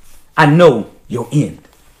 I know your end.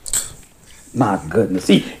 My goodness.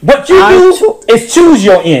 See, what you do is choose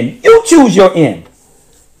your end. You choose your end.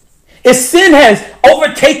 If sin has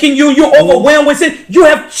overtaken you, you're overwhelmed with sin, you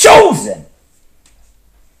have chosen.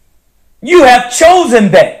 You have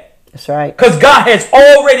chosen that. That's right. Because God has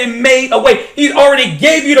already made a way. He already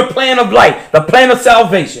gave you the plan of life, the plan of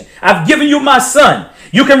salvation. I've given you my son.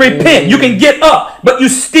 You can repent. You can get up, but you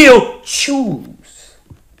still choose.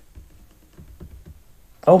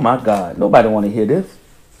 Oh my God. Nobody want to hear this.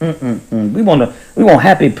 We want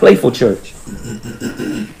happy, playful church.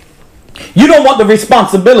 You don't want the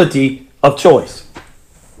responsibility of choice.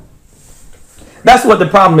 That's what the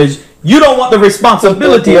problem is. You don't want the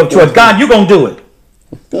responsibility of choice. God, you're going to do it.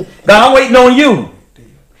 God, I'm waiting on you.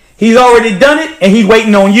 He's already done it, and he's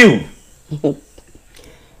waiting on you.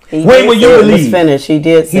 When will you believe? It's finished. He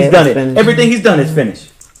did say he's done it. Finished. Everything he's done is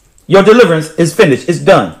finished. Your deliverance is finished. It's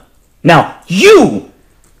done. Now, you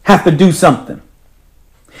have to do something.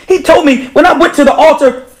 He told me when I went to the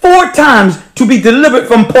altar 4 times to be delivered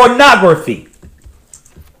from pornography.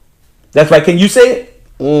 That's right. Can you say it?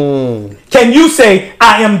 Can you say,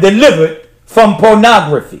 I am delivered from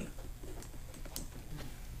pornography?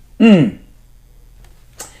 And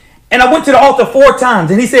I went to the altar 4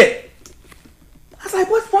 times and he said, I was like,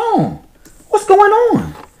 what's wrong? What's going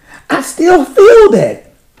on? I still feel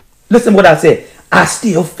that. Listen what I said. I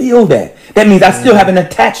still feel that. That means I still have an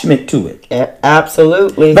attachment to it.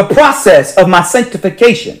 Absolutely. The process of my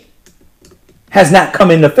sanctification has not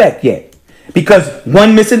come into effect yet. Because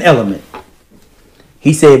one missing element.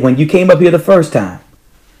 He said, when you came up here the first time,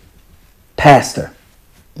 Pastor,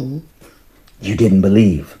 you didn't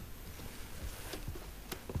believe.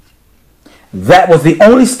 That was the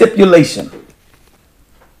only stipulation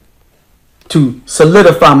to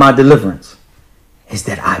solidify my deliverance, is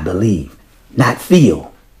that I believe, not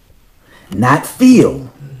feel. Not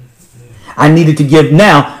feel. I needed to give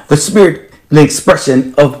now the spirit, the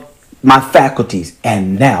expression of my faculties,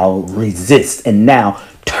 and now resist, and now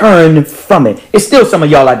turn from it. It's still some of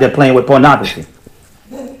y'all out there playing with pornography.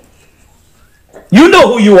 You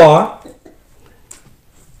know who you are.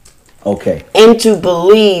 Okay. And to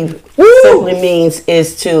believe simply means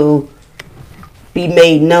is to be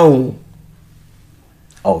made known.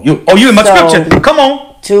 You in my scripture. Come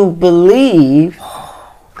on. To believe,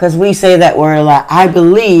 because we say that word a lot. I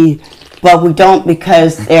believe, but we don't,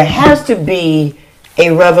 because there has to be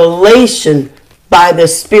a revelation by the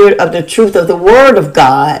Spirit of the truth of the Word of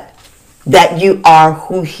God that you are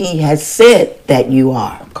who He has said that you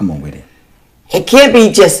are. Come on with it. It can't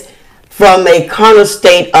be just from a carnal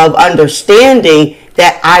state of understanding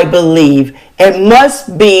that I believe. It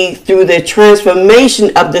must be through the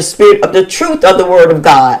transformation of the Spirit of the truth of the Word of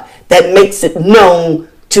God that makes it known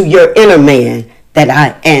to your inner man that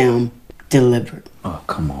I am delivered. Oh,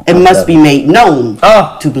 come on. It must be made known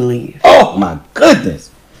to believe. Oh, my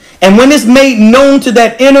goodness. And when it's made known to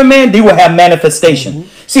that inner man, they will have manifestation.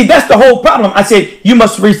 See, that's the whole problem. I said, you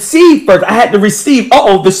must receive first. I had to receive,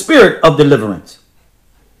 the spirit of deliverance.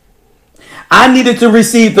 I needed to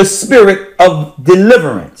receive the spirit of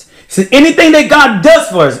deliverance. So anything that God does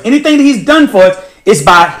for us, anything that He's done for us, is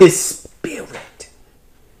by His Spirit.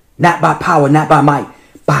 Not by power, not by might,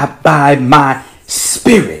 by my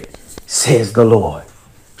Spirit, says the Lord.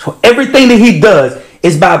 So everything that He does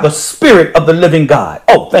is by the Spirit of the living God.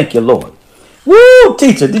 Oh, thank you, Lord. Woo,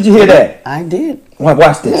 teacher, did you hear that? I did. Well,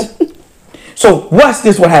 watch this. So watch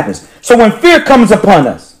this, what happens. So when fear comes upon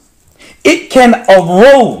us, it can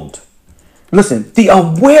erode, listen, the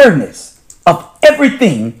awareness of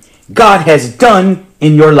everything God has done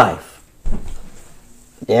in your life.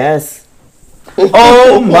 Yes.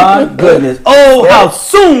 Oh, my goodness. Oh, how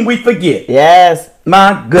soon we forget. Yes.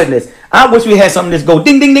 My goodness. I wish we had something that's go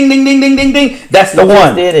ding, ding, ding, ding, ding, ding, ding, ding. That's the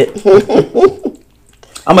one. Did it.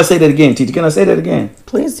 I'm going to say that again, teacher. Can I say that again?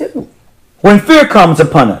 Please do. When fear comes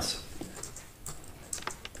upon us,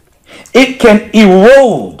 it can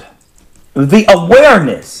erode the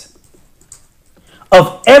awareness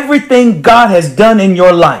of everything God has done in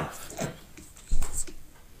your life.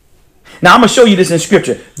 Now, I'm going to show you this in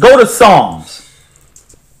scripture. Go to Psalms.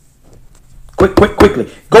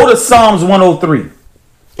 Quickly. Go to Psalms 103.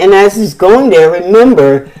 And as he's going there,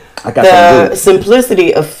 remember the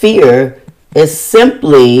simplicity of fear is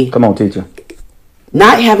simply, come on, teacher,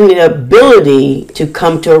 not having the ability to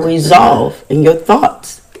come to a resolve in your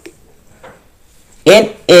thoughts.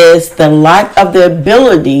 It is the lack of the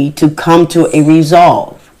ability to come to a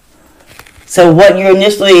resolve. So what you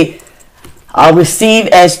initially receive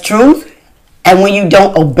as truth, and when you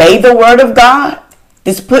don't obey the word of God,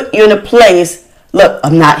 this put you in a place, look,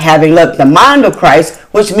 I'm not having, the mind of Christ,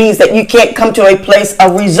 which means that you can't come to a place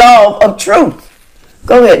of resolve of truth.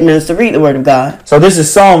 Go ahead, minister, read the word of God. So this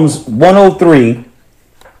is Psalms 103,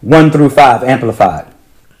 1 through 5, amplified.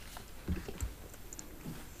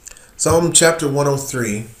 Psalm chapter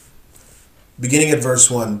 103, beginning at verse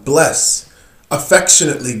 1. Bless,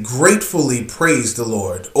 affectionately, gratefully praise the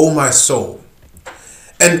Lord, O my soul,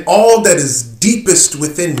 and all that is deepest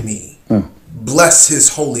within me. Bless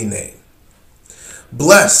his holy name.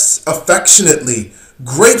 Bless, affectionately,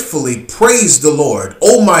 gratefully praise the Lord,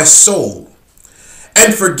 O my soul,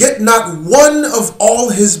 and forget not one of all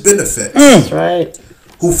his benefits. That's right.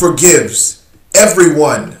 Who forgives every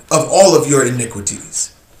one of all of your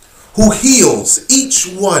iniquities, who heals each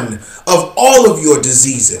one of all of your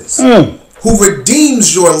diseases, who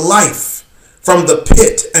redeems your life from the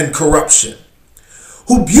pit and corruption,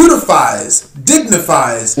 who beautifies,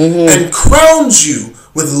 dignifies, and crowns you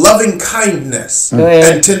with loving kindness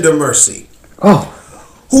and tender mercy,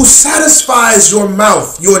 who satisfies your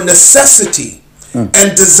mouth, your necessity,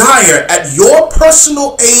 and desire at your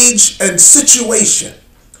personal age and situation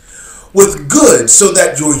with good, so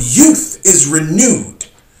that your youth is renewed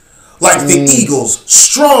like the eagles,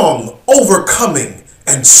 strong, overcoming,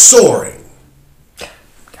 and soaring.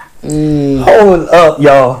 Hold up,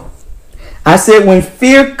 y'all. I said when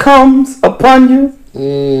fear comes upon you,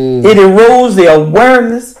 it erodes the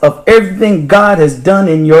awareness of everything God has done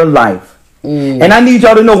in your life. And I need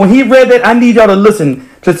y'all to know, when he read that, I need y'all to listen.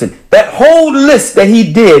 That whole list that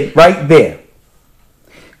he did right there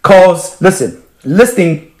caused, listen,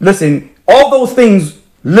 all those things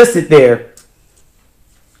listed there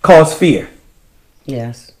cause fear.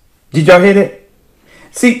 Yes. Did y'all hear that?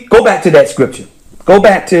 See, go back to that scripture. Go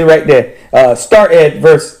back to right there. Start at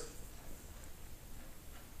verse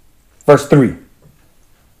 3.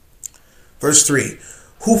 Verse 3.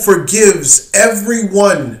 Who forgives every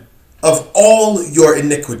one of all your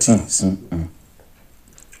iniquities.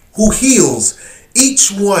 Who heals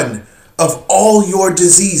each one of all your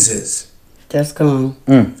diseases. Just come.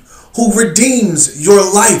 Who redeems your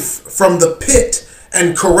life from the pit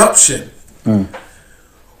and corruption.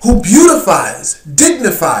 Who beautifies,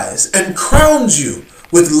 dignifies, and crowns you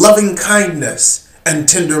with loving kindness and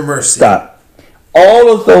tender mercy. Stop.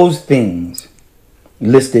 All of those things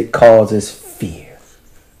listed causes fear.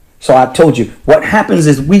 So I told you, what happens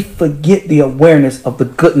is we forget the awareness of the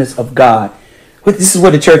goodness of God. This is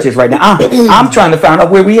where the church is right now. I'm trying to find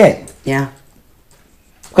out where we at. Yeah.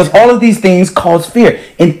 Because all of these things cause fear.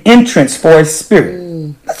 An entrance for a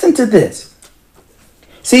spirit. Listen to this.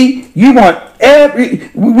 See, you want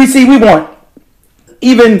we want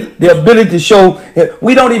even the ability to show,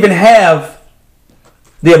 we don't even have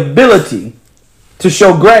the ability to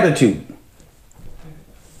show gratitude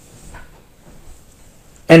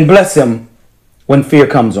and bless him when fear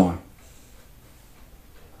comes on.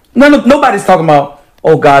 Nobody's talking about,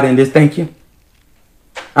 oh God, in this, thank you.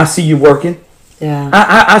 I see you working. Yeah.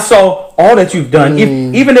 I saw all that you've done,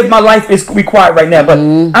 even if my life is required right now, but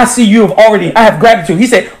I see you have already, I have gratitude. He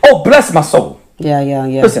said, oh, bless my soul. Yeah.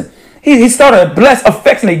 Listen, he started bless,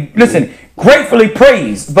 affectionately, gratefully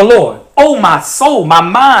praise the Lord. Oh, my soul, my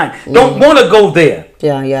mind don't want to go there.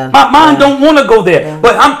 Yeah. My mind don't want to go there.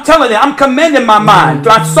 But I'm telling you, I'm commending my mind,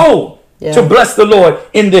 my soul, to bless the Lord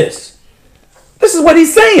in this. This is what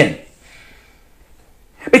he's saying.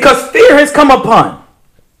 Because fear has come upon.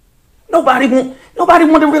 Nobody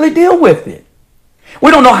want to really deal with it.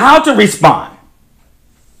 We don't know how to respond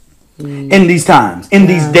in these times, in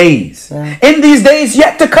these days, in these days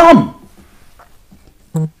yet to come.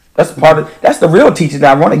 That's the real teaching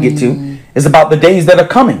that I want to get to, is about the days that are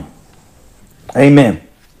coming. Amen.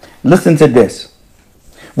 Listen to this.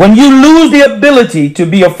 When you lose the ability to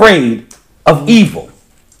be afraid of evil,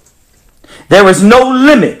 there is no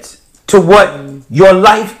limit to what your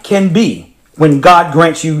life can be when God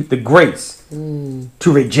grants you the grace to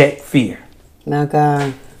reject fear. My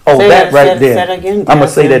God. Oh, Say that right there. Say that again. I'm going to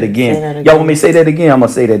say that again. Y'all want me to say that again? I'm going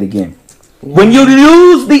to say that again. When you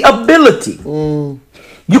lose the ability,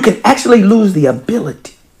 you can actually lose the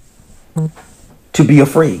ability to be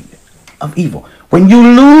afraid of evil. When you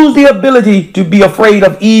lose the ability to be afraid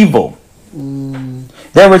of evil,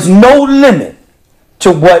 there is no limit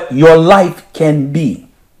to what your life can be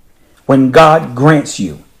when God grants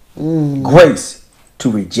you grace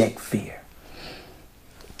to reject fear.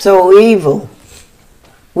 So evil,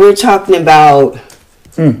 we're talking about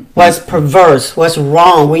what's perverse, what's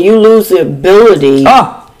wrong. When you lose the ability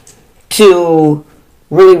to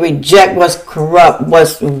really reject what's corrupt,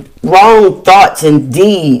 what's wrong thoughts and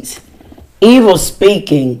deeds, evil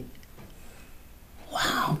speaking.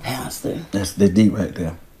 Wow, Pastor. That's the deep right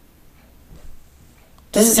there.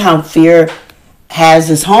 This is how fear has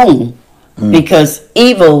its home, because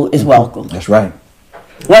evil is welcome. That's right.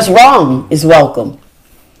 What's wrong is welcome.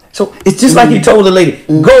 So it's just like he told the lady,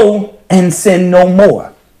 go and sin no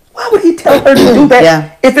more. Why would he tell her to do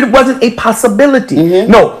that if it wasn't a possibility?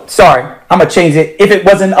 No, sorry, I'm going to change it. If it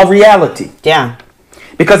wasn't a reality. Yeah.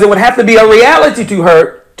 Because it would have to be a reality to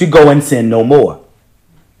her to go and sin no more.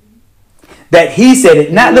 That he said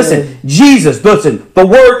it. Now listen, Jesus, listen, the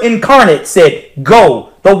word incarnate said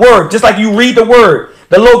go. The word, just like you read the word,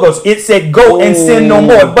 the logos, it said go and sin no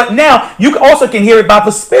more. But now you also can hear it by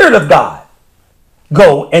the Spirit of God.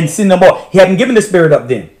 Go and sin no more. He hadn't given the Spirit up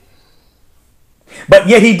then. But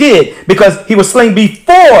yet he did, because he was slain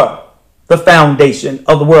before the foundation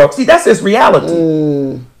of the world. See, that's his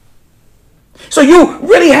reality. So you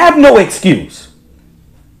really have no excuse,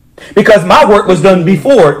 because my work was done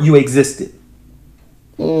before you existed.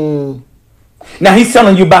 Now he's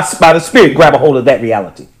telling you by the Spirit, grab a hold of that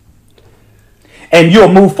reality. And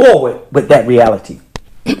you'll move forward with that reality.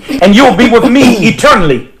 And you'll be with me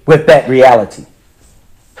eternally with that reality.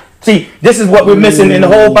 See, this is what we're missing in the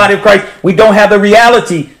whole body of Christ. We don't have the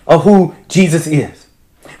reality of who Jesus is.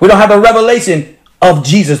 We don't have the revelation of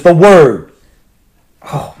Jesus, the Word.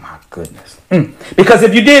 Oh, my goodness. Because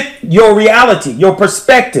if you did, your reality, your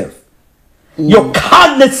perspective, your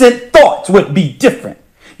cognizant thoughts would be different.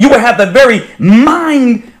 You would have the very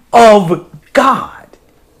mind of God.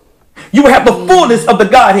 You would have the fullness of the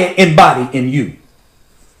Godhead embodied in you.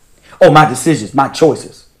 Oh, my decisions, my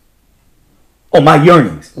choices. Oh, my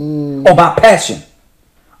yearnings. Oh, my passion.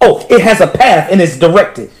 Oh, it has a path and it's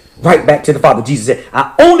directed right back to the Father. Jesus said,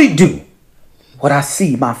 I only do what I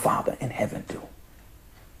see my Father in heaven do.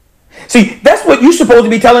 See, that's what you're supposed to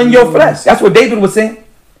be telling your flesh. That's what David was saying.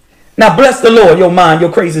 Now bless the Lord, your mind,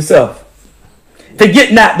 your crazy self.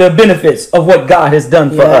 Forget not the benefits of what God has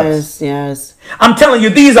done for us. Yes. I'm telling you,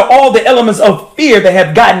 these are all the elements of fear that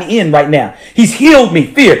have gotten in right now. He's healed me.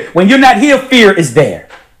 Fear. When you're not healed, fear is there.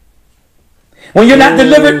 When you're not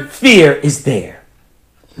delivered, fear is there.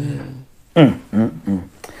 Woo!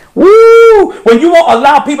 When you won't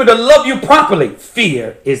allow people to love you properly,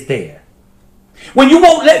 fear is there. When you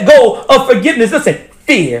won't let go of forgiveness, listen,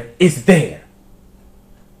 fear is there.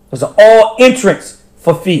 Those are all entrants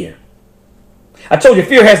for fear. I told you,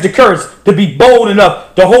 fear has the courage to be bold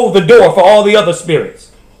enough to hold the door for all the other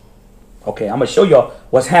spirits. Okay, I'm going to show y'all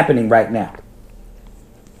what's happening right now.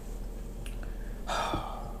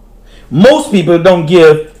 Most people don't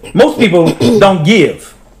give. Most people don't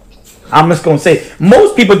give. I'm just going to say,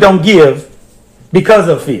 most people don't give because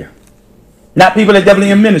of fear. Not people that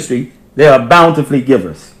definitely in ministry. They are bountifully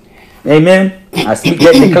givers. Amen. I speak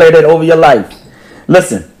that and declare that over your life.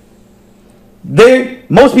 Listen.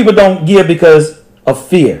 Most people don't give because of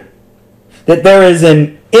fear. That there is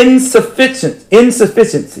an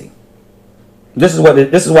insufficiency. This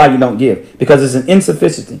is why you don't give. Because it's an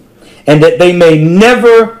insufficiency. And that they may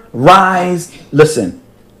never rise, listen,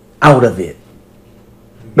 out of it.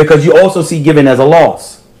 Because you also see giving as a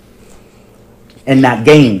loss and not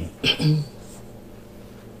gain.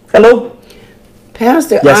 Hello?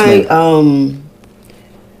 Pastor, yes,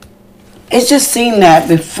 it just seemed that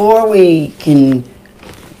before we can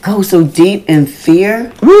go so deep in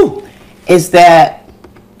fear, is that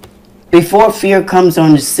before fear comes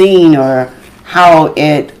on the scene, or how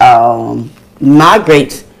it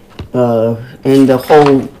migrates in the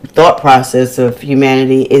whole thought process of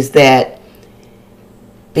humanity, is that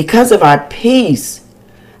because of our peace,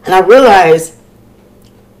 and I realize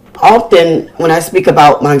often when I speak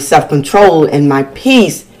about my self-control and my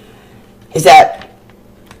peace, is that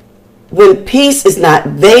when peace is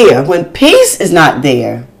not there,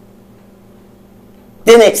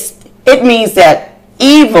 then it means that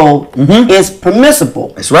evil is permissible.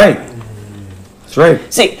 That's right. That's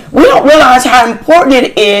right. See, we don't realize how important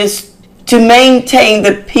it is to maintain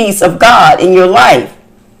the peace of God in your life.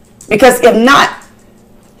 Because if not,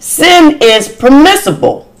 sin is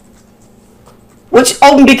permissible.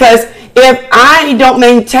 Because if I don't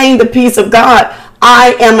maintain the peace of God,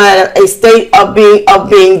 I am at a state of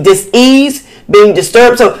being diseased, being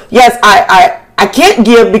disturbed. So yes, I can't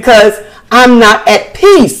give because I'm not at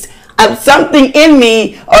peace. Something in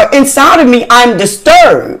me or inside of me, I'm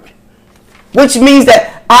disturbed, which means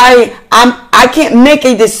that I can't make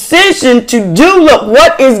a decision to do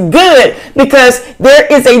what is good because there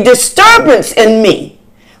is a disturbance in me,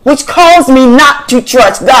 which calls me not to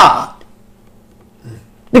trust God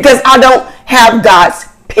because I don't have God's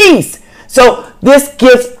peace. So this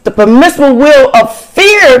gives the permissible will of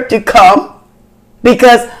fear to come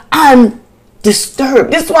because I'm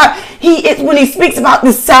disturbed. This is why when he speaks about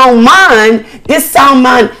this sound mind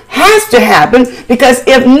has to happen, because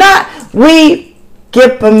if not, we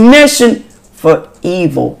give permission for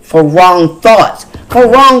evil, for wrong thoughts.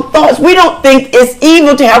 We don't think it's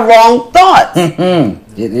evil to have wrong thoughts.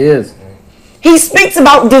 It is. He speaks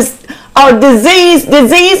about this disease.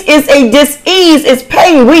 Disease is a dis-ease. It's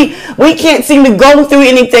pain. We can't seem to go through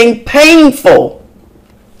anything painful.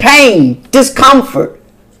 Pain, discomfort.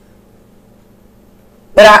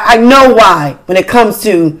 But I know why when it comes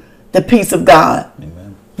to the peace of God.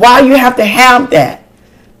 Amen. Why you have to have that.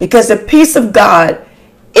 Because the peace of God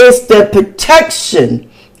is the protection,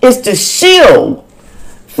 is the shield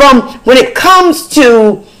from when it comes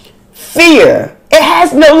to fear. It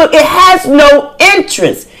has no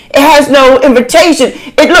entrance. It has no invitation.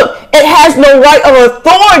 It has no right or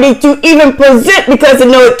authority to even present, because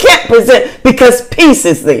it can't present because peace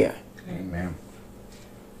is there. Amen.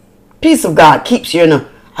 Peace of God keeps you in a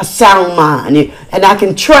sound mind, and I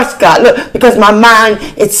can trust God. Look, because my mind,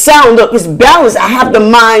 it's sound, it's balanced. I have the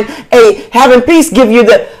mind. Having peace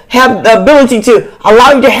have the ability to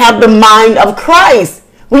allow you to have the mind of Christ.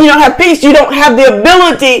 When you don't have peace, you don't have the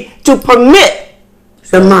ability to permit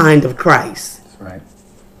the mind of Christ. That's right.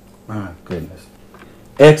 My goodness.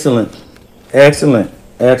 Excellent. I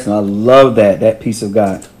love that peace of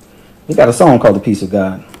God. We got a song called The Peace of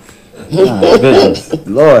God. My goodness.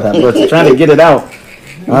 Lord, I was trying to get it out.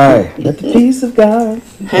 All right. Let the peace of God.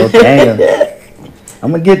 Oh, damn.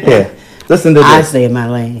 I'm going to get there. Listen to this. I stay in my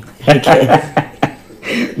lane.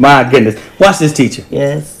 My goodness. Watch this, teacher.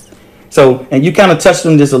 Yes. So, and you kind of touched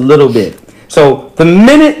on this a little bit. So, the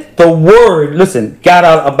minute the word, got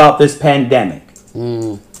out about this pandemic.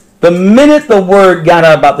 The minute the word got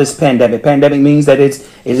out about this pandemic means that it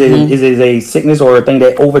is a sickness or a thing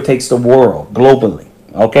that overtakes the world globally.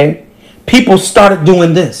 Okay? People started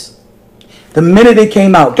doing this. The minute it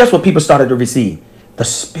came out, guess what people started to receive? The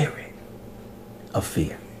spirit of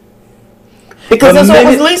fear. Because that's what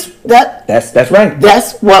was released. That's right.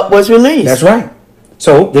 That's what was released. That's right.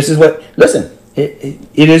 So this is what, it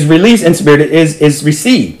is released in spirit, it is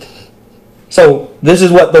received. So this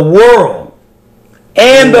is what the world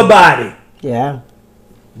and the body. Yeah.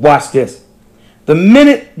 Watch this. The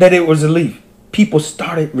minute that it was released, people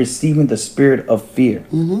started receiving the spirit of fear.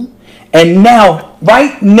 Mm-hmm. And now,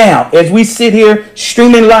 right now, as we sit here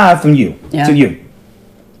streaming live from you to you,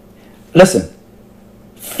 listen,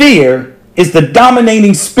 fear is the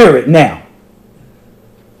dominating spirit now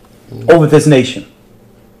over this nation.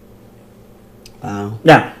 Wow.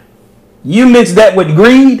 Now, you mix that with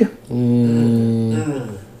greed,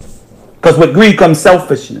 because with greed comes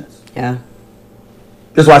selfishness. Yeah.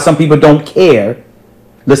 That's why some people don't care.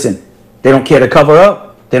 Listen, they don't care to cover up.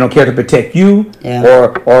 They don't care to protect you,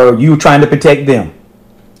 or you trying to protect them.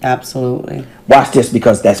 Absolutely. Watch this,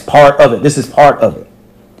 because that's part of it. This is part of it.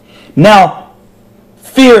 Now,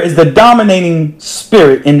 fear is the dominating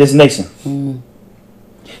spirit in this nation.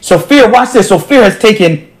 So fear, watch this. So fear has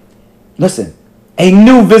taken, a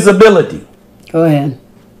new visibility. Go ahead.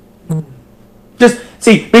 Just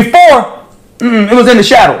see, before it was in the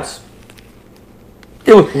shadows.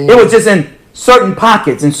 It was just in certain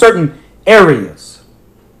pockets, in certain areas.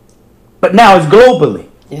 But now it's globally.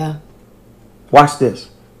 Yeah. Watch this.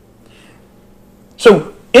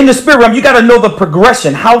 So in the spirit realm, you got to know the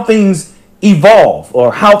progression, how things evolve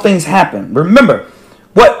or how things happen. Remember,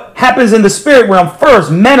 what happens in the spirit realm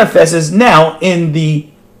first manifests now in the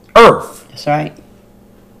earth. That's right.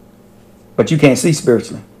 But you can't see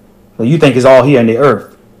spiritually. So you think it's all here in the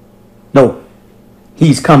earth. No,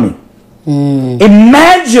 he's coming.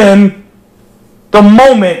 Imagine the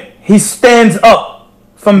moment he stands up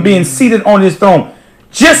from being seated on his throne.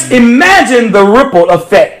 Just imagine the ripple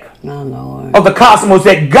effect of the cosmos,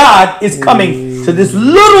 that God is coming to this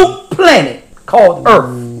little planet called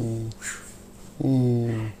Earth.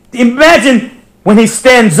 Imagine when he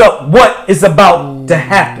stands up, what is about to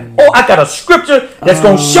happen. Oh, I got a scripture that's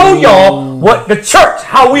going to show y'all what the church,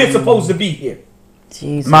 how we're supposed to be here.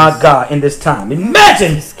 Jesus. My God, in this time.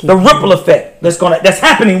 Imagine the ripple effect that's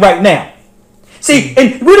happening right now. See,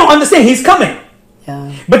 and we don't understand he's coming.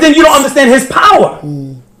 Yeah. But then you don't understand his power.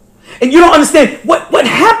 And you don't understand what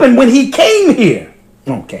happened when he came here.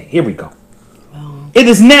 Okay, here we go. Wow. It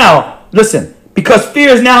is now, listen, because fear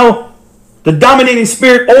is now the dominating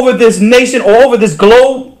spirit over this nation or over this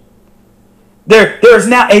globe, there is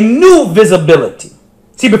now a new visibility.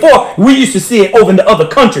 See, before we used to see it over in the other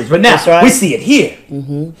countries, but now we see it here.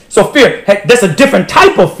 So fear, that's a different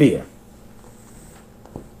type of fear.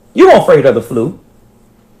 You weren't afraid of the flu.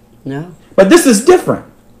 No. But this is different.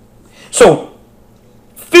 So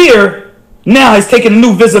fear now has taken a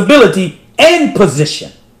new visibility and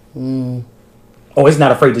position. Oh, it's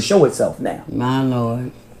not afraid to show itself now. My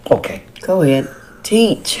Lord. Okay. Go ahead.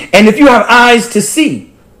 Teach. And if you have eyes to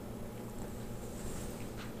see,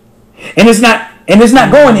 and it's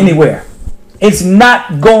not going anywhere. It's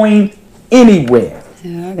not going anywhere.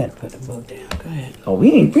 Yeah, I gotta put the book down. Go ahead. Oh,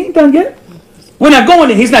 we ain't done yet. We're not going.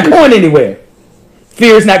 He's not going anywhere.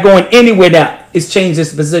 Fear is not going anywhere now. It's changed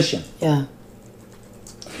its position. Yeah.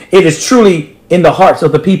 It is truly in the hearts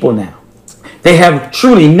of the people now. They have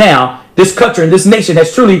truly now, this country and this nation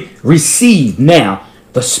has truly received now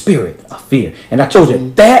the spirit of fear. And I told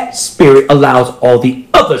you, that spirit allows all the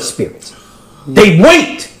other spirits. They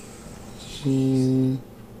wait.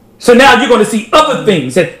 So now you're going to see other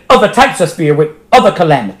things and other types of fear with other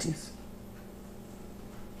calamities.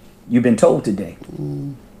 You've been told today.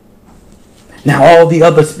 Now all the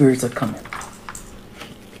other spirits are coming.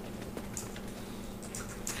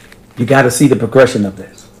 You got to see the progression of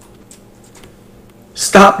this.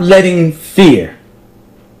 Stop letting fear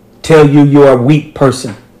tell you you're a weak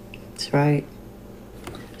person. That's right.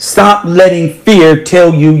 Stop letting fear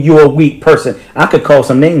tell you you're a weak person. I could call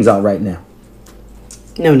some names out right now.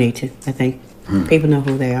 No need to, I think. People know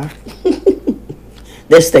who they are.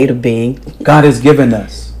 Their state of being. God has given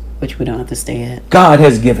us. Which we don't have to stay at. God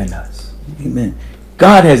has given us. Amen.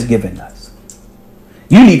 God has given us.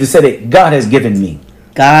 You need to say that God has given me.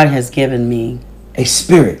 God has given me a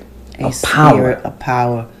spirit of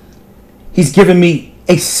power. He's given me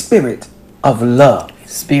a spirit of love.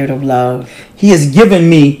 Spirit of love. He has given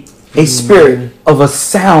me a spirit of a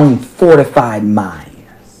sound, fortified mind.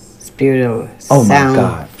 Spirit of sound, my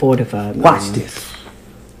God. Fortified mind. Watch this.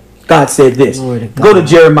 God said this. God. Go to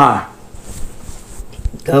Jeremiah.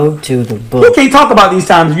 Go to the book. You can't talk about these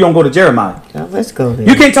times if you don't go to Jeremiah. Now, let's go there.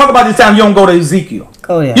 You can't talk about these times you don't go to Ezekiel.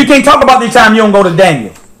 Go there. You can't talk about these times you don't go to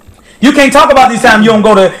Daniel. You can't talk about these times you don't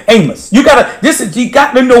go to Amos. You got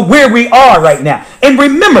to know where we are right now. And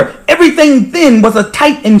remember, everything then was a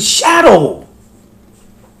type and shadow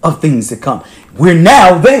of things to come. We're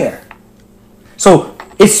now there. So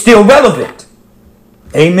it's still relevant.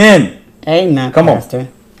 Amen. Amen. Come Pastor. on.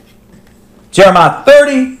 Jeremiah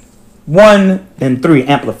 31:3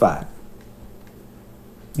 amplified.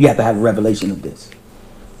 You have to have a revelation of this.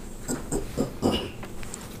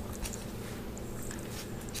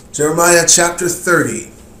 Jeremiah chapter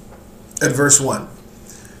 30 and verse 1.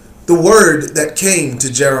 The word that came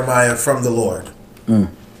to Jeremiah from the Lord.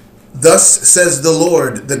 Thus says the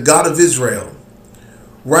Lord, the God of Israel,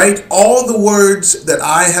 write all the words that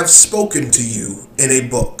I have spoken to you in a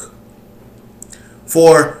book.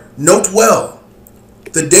 For note well,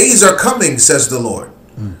 the days are coming, says the Lord,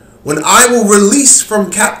 when I will release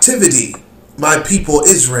from captivity my people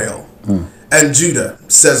Israel and Judah,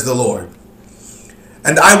 says the Lord.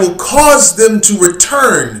 And I will cause them to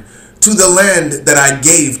return to the land that I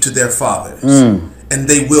gave to their fathers, and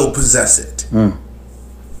they will possess it.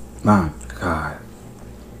 My God.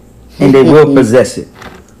 And they will possess it.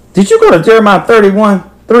 Did you go to Jeremiah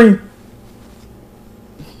 31:3?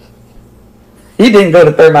 He didn't go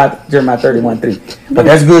to Jeremiah 31:3. But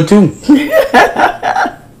that's good too.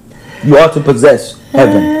 You ought to possess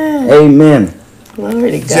heaven. Amen. Glory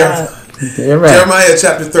to God. Jeremiah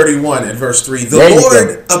chapter 31 and verse 3. The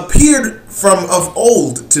Lord appeared from of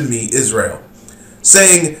old to me, Israel,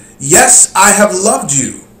 saying, yes, I have loved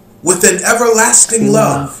you with an everlasting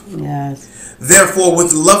love. Yes. Therefore,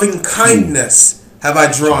 with loving kindness have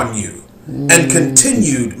I drawn you and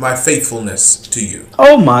continued my faithfulness to you.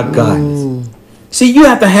 Oh my God. See, you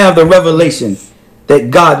have to have the revelation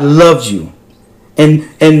that God loves you and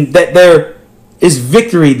that there is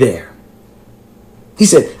victory there. He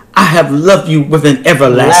said, I have loved you with an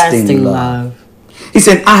everlasting love. He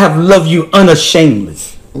said, I have loved you unashamedly.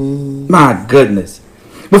 My goodness.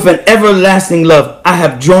 With an everlasting love, I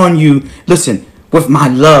have drawn you. Listen, with my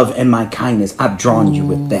love and my kindness, I've drawn you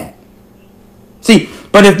with that. See,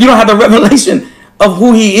 but if you don't have the revelation of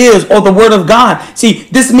who he is or the word of God, see,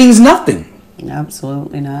 this means nothing.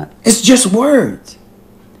 Absolutely not. It's just words.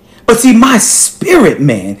 But see, my spirit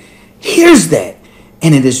man hears that,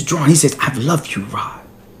 and it is drawn. He says, I've loved you, Rod,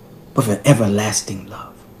 with an everlasting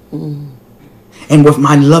love. And with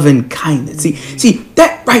my loving kindness. See,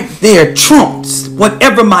 that right there trumps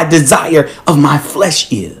whatever my desire of my flesh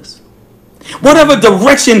is. Whatever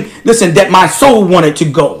direction, listen, that my soul wanted to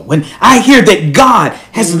go. When I hear that God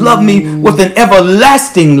has loved me with an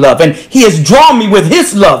everlasting love, and he has drawn me with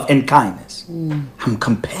his love and kindness, I'm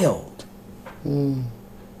compelled.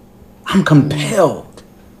 I'm compelled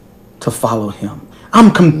to follow him.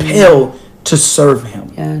 I'm compelled to serve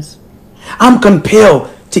him. Yes. I'm compelled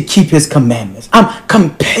to keep his commandments. I'm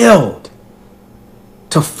compelled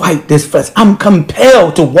to fight this flesh. I'm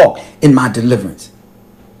compelled to walk in my deliverance.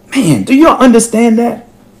 Man, do y'all understand that?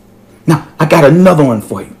 Now, I got another one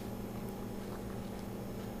for you.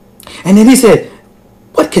 And then he said,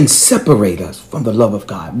 what can separate us from the love of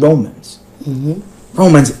God? Romans.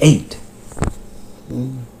 Romans 8.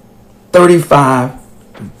 35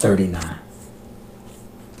 through 39.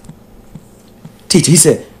 Teacher, he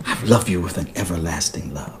said, I've loved you with an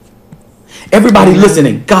everlasting love. Everybody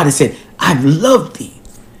listening, God has said, I've loved thee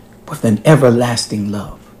with an everlasting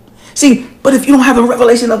love. See, but if you don't have a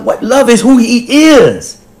revelation of what love is, who he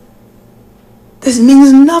is, this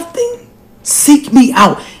means nothing. Seek me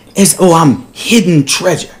out as though I'm hidden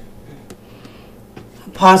treasure.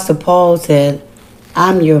 Apostle Paul said,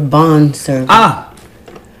 I'm your bond servant.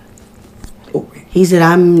 He said,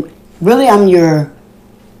 I'm your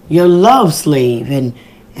love slave. And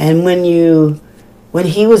when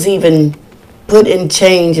he was even put in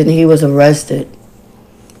chains and he was arrested,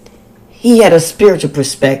 he had a spiritual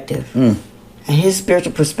perspective. And his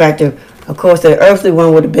spiritual perspective, of course, the earthly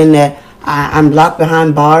one would have been that I'm locked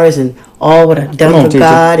behind bars and all what I've done for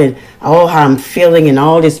God and all how I'm feeling and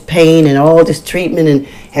all this pain and all this treatment and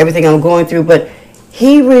everything I'm going through. But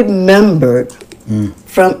he remembered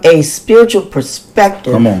from a spiritual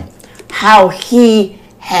perspective how he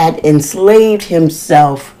had enslaved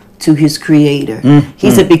himself to his creator.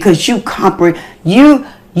 He said, because you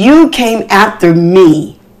came after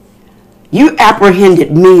me. You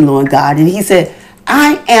apprehended me, Lord God. And he said,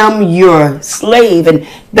 I am your slave. And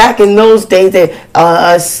back in those days,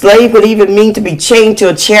 a slave would even mean to be chained to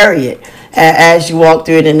a chariot as you walk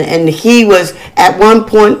through it. And he was at one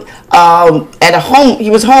point at a home. He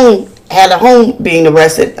was home, had a home being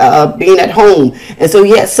arrested, being at home. And so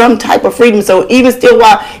he had some type of freedom. So even still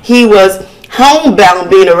while he was homebound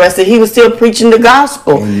being arrested, he was still preaching the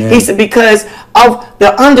gospel. Amen. He said, because of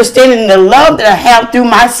the understanding and the love that I have through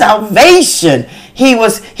my salvation, he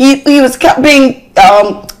was kept being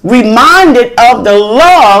reminded of the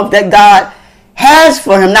love that God has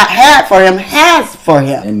for him, not had for him, has for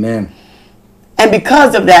him. Amen. And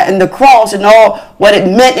because of that, and the cross and all what it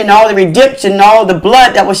meant and all the redemption and all the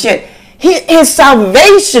blood that was shed, his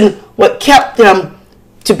salvation what kept him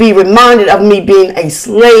to be reminded of me being a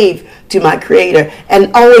slave to my creator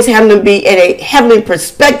and always having to be in a heavenly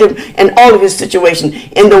perspective in all of his situations.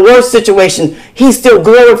 In the worst situation, he still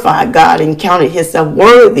glorified God and counted himself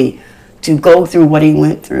worthy to go through what he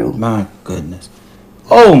went through. My goodness.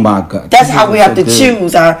 Oh my God. That's how we have to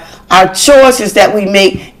choose. Our choices that we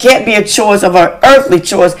make can't be a choice of our earthly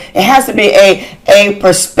choice. It has to be a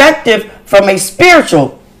perspective from a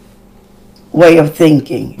spiritual way of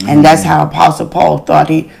thinking. And that's how Apostle Paul thought.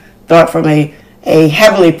 He thought from a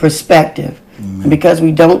heavenly perspective. And because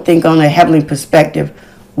we don't think on a heavenly perspective,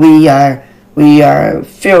 we are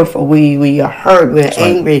fearful, we are hurt, we're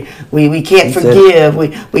angry, we can't forgive,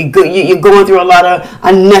 you're going through a lot of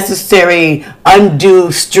unnecessary,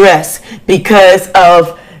 undue stress because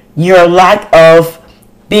of your lack of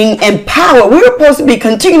being empowered. We're supposed to be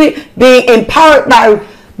continually being empowered by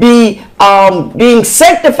being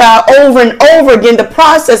sanctified over and over again. The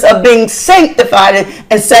process of being sanctified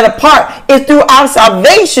and set apart is through our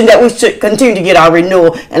salvation that we should continue to get our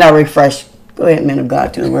renewal and our refresh. Go ahead, man of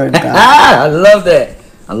God, to the word of God. I love that.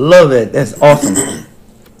 I love it. That's awesome.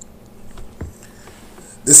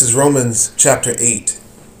 This is Romans chapter 8,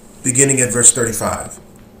 beginning at verse 35.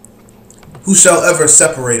 Who shall ever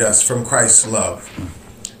separate us from Christ's love?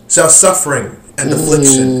 Shall suffering and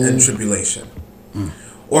affliction and tribulation,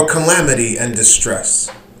 or calamity and distress,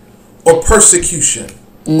 or persecution,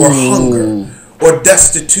 or hunger, or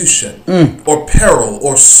destitution, or peril,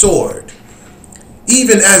 or sword?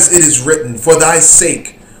 Even as it is written, for thy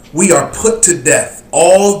sake we are put to death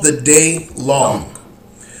all the day long.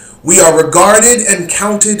 We are regarded and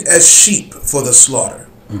counted as sheep for the slaughter.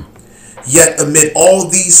 Yet amid all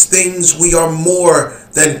these things we are more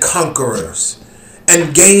than conquerors,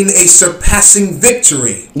 and gain a surpassing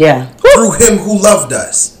victory through him who loved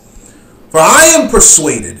us. For I am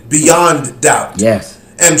persuaded beyond doubt,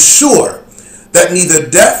 am sure that neither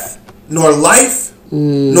death, nor life,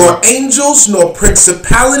 nor angels, nor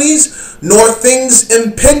principalities, nor things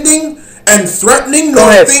impending and threatening,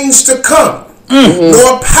 nor things to come,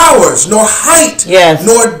 nor powers, nor height,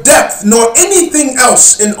 nor depth, nor anything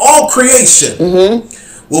else in all creation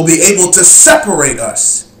will be able to separate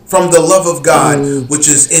us from the love of God, which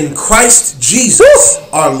is in Christ Jesus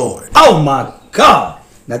our Lord. Oh my God.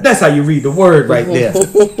 Now that's how you read the word right there.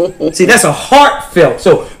 See, that's a heartfelt.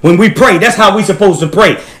 So when we pray, that's how we're supposed to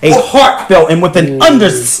pray. A heartfelt and with an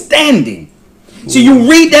understanding. See, you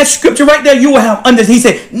read that scripture right there, you will have understanding. He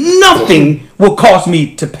said, nothing will cause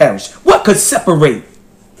me to perish. What could separate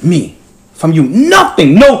me from you?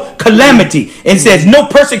 Nothing. No calamity. And it says no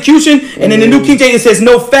persecution. And in the New King James, it says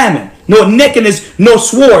no famine, no nakedness, no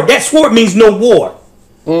sword. That sword means no war.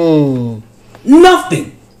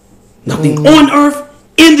 Nothing. Nothing on earth,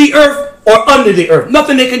 in the earth, or under the earth.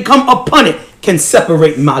 Nothing that can come upon it can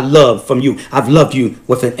separate my love from you. I've loved you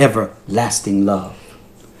with an everlasting love.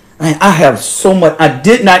 Man, I have so much. I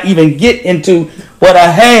did not even get into what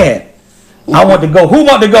I had. I want to go. Who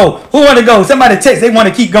want to go? Who want to go? Somebody text. They want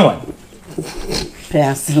to keep going.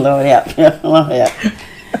 Pastor, Lord help. Lord help.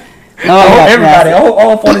 Everybody,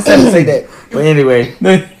 all 47 say that. But anyway,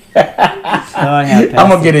 I'm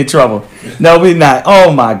going to get in trouble. No, we're not.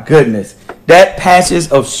 Oh, my goodness. That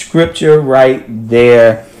passage of scripture right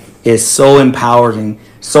there is so empowering,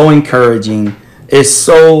 so encouraging. It's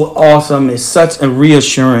so awesome. It's such a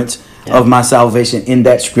reassurance of my salvation in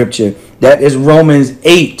that scripture. That is Romans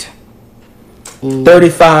 8,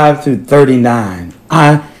 35 through 39.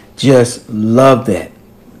 I just love that.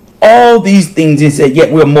 All these things, he said,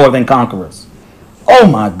 yet we're more than conquerors. Oh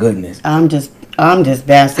my goodness. I'm just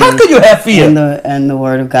basking. How could you have fear? In the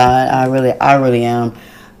word of God. I really am.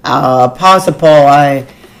 Apostle Paul,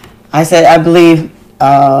 I said, I believe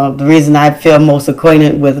the reason I feel most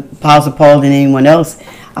acquainted with Apostle Paul than anyone else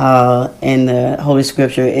in the Holy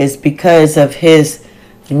Scripture is because of his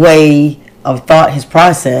way of thought, his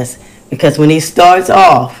process. Because when he starts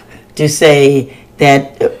off to say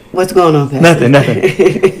that, what's going on, Pastor? Nothing.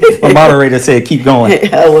 My moderator said keep going.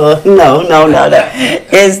 Well, no.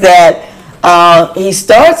 Is that he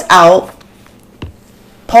starts out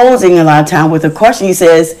posing a lot of time with a question. He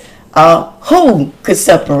says, who could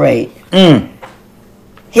separate?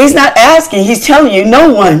 He's not asking. He's telling you,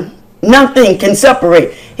 no one, nothing can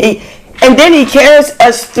separate. And then he carries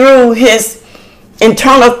us through his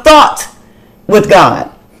internal thought with God.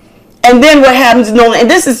 And then what happens, and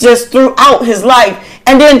this is just throughout his life,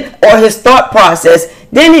 and then, or his thought process.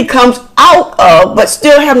 Then he comes out of, but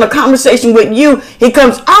still having a conversation with you. He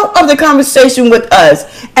comes out of the conversation with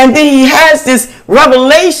us. And then he has this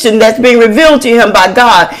revelation that's being revealed to him by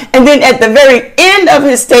God. And then at the very end of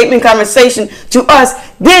his statement conversation to us,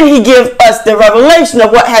 then he gives us the revelation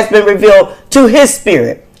of what has been revealed to his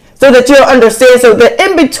spirit. So that you'll understand. So that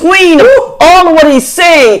in between all of what he's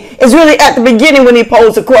saying is really at the beginning when he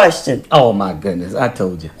posed a question. Oh my goodness, I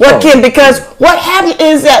told you. Because what happened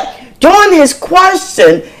is that during his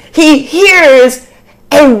question, he hears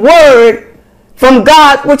a word from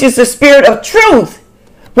God, which is the spirit of truth,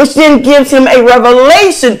 which then gives him a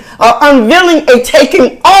revelation, or unveiling, a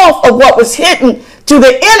taking off of what was hidden to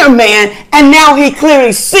the inner man, and now he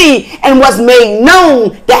clearly see and was made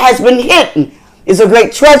known that has been hidden. It's a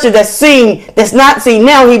great treasure that's seen, that's not seen.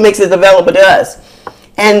 Now he makes it available to us.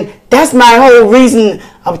 And that's my whole reason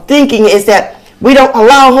of thinking, is that we don't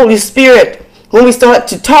allow Holy Spirit, when we start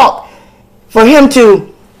to talk, for him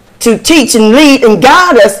to teach and lead and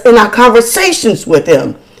guide us in our conversations with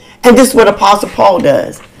him. And this is what Apostle Paul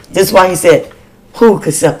does. This is why he said, who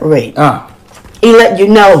could separate? He let you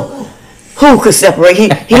know who could separate.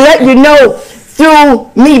 He let you know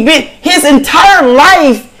through me. His entire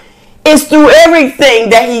life is through everything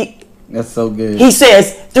that he... That's so good. He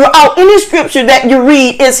says, throughout any scripture that you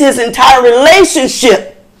read, is his entire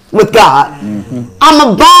relationship with God.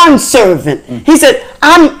 I'm a bond servant. He said,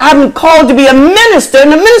 I'm called to be a minister,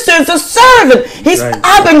 and the minister is a servant.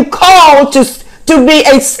 I've been called to be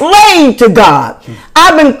a slave to God.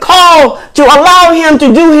 I've been called to allow him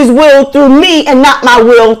to do his will through me and not my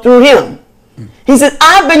will through him. He said,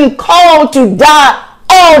 I've been called to die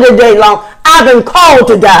all the day long. I've been called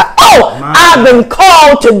to die. I've been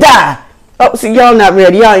called to die. Oh, see, y'all not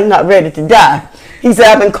ready. Y'all ain't not ready to die. He said,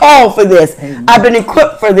 I've been called for this. I've been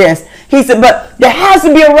equipped for this. He said, but there has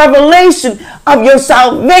to be a revelation of your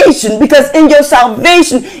salvation, because in your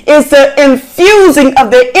salvation is the infusing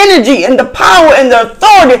of the energy and the power and the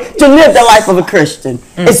authority to live the life of a Christian.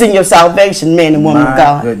 It's in your salvation, man and woman of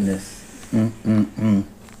God. My goodness.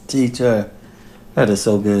 Teacher. That is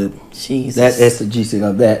so good. Jesus. That exegesis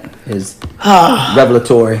of that is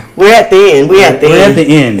revelatory. We're at the end. We're at the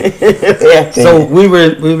end. So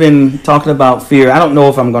we've been talking about fear. I don't know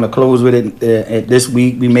if I'm going to close with it this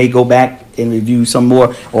week. We may go back and review some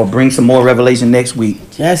more or bring some more revelation next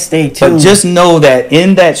week. Just stay tuned. But just know that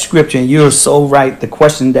in that scripture, and you're so right, the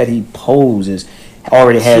question that he poses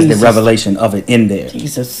already has the revelation of it in there.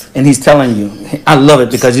 Jesus. And he's telling you, I love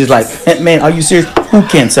it because he's like, man, are you serious? Who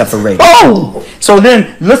can separate? Oh! So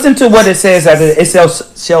then listen to what it says. It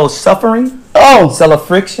shall suffering, shall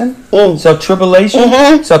affliction, shall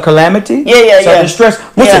tribulation, shall calamity, shall distress.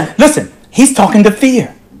 Listen, he's talking to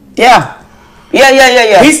fear. Yeah.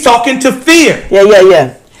 He's talking to fear.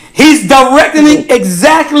 Yeah. He's directing it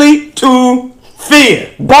exactly to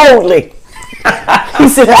fear. Boldly. He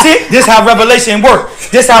said, see, this is how revelation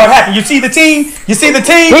works. This is how it happened. You see the team? He said,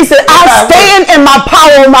 I stand in my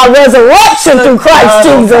power of my resurrection through Christ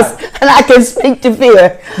Jesus, and I can speak to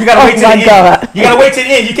fear. You gotta wait till the end. You gotta wait till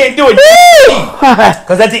the end. You can't do it.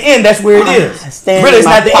 Because at the end, that's where it is. Really, it's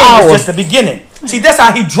not the end. It's just the beginning. See, that's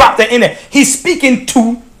how he dropped that in there. He's speaking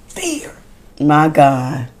to fear. My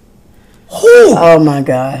God. Who? Oh my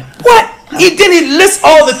God. What? He didn't list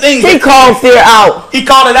all the things. He called fear out. He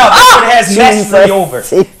called it out. That's what it has mastery over.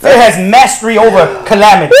 It has mastery over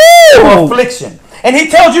calamity or affliction. And he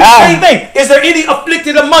tells you the same thing. Is there any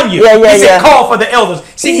afflicted among you? He said, call for the elders.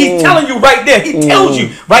 See, he's telling you right there. He tells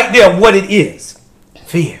you right there what it is.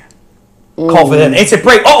 Fear. Call for them. And he said,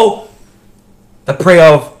 pray. The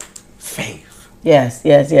prayer of faith. Yes.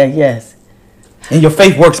 And your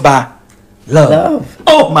faith works by love.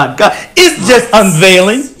 Oh my God. It's just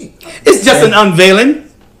unveiling. It's just an unveiling.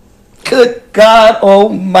 Good God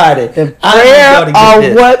Almighty. The prayer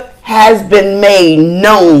of what has been made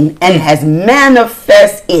known and has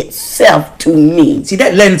manifest itself to me. See,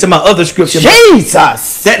 that led into my other scripture.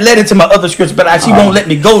 Jesus. That led into my other scripture, but she won't let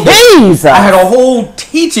me go there. Jesus. I had a whole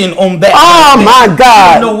teaching on that. Oh my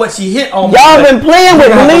God. I don't know what she hit on. Y'all been playing with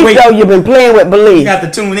belief, though. You've been playing with belief. You have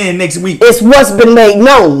to tune in next week. It's what's been made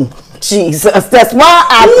known. Jesus. That's why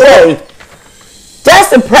I pray.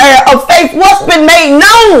 That's the prayer of faith. What's been made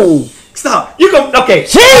known. Stop. You go. Okay.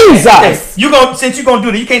 Jesus. You go. Since you're gonna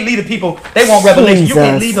do that, you can't leave the people. They want revelation. You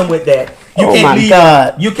can't leave them with that.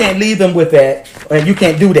 You can't leave them with that, and you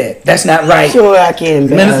can't do that. That's not right. Sure, I can.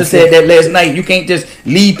 The minister said that last night. You can't just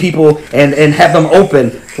leave people and have them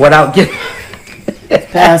open without getting.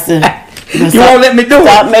 Pastor, you won't let me do it.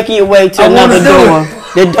 Stop making your way to another door.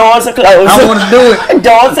 The doors are closed. I want to do it. The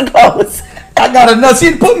doors are closed. I got enough.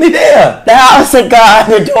 She put me there. The house of God.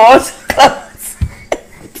 The doors are closed.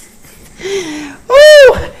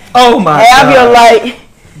 Woo. Oh my Have God. your light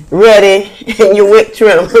ready and your wick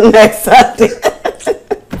trim for next Sunday.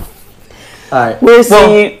 All right. We'll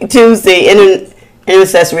see you Tuesday in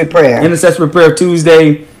intercessory prayer. Intercessory prayer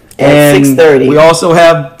Tuesday at 6:30. We also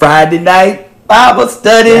have Friday night Bible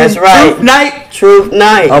study. That's right. Truth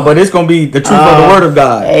night. Oh, but it's gonna be the truth of the Word of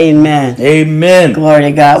God. Amen. Glory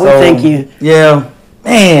to God. We thank you. Yeah,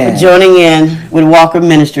 man. For joining in with Walker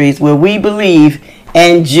Ministries, where we believe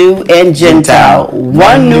in Jew and Gentile,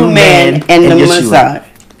 one new man and the Messiah.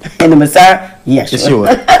 And the Messiah,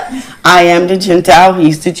 Yeshua. I am the Gentile,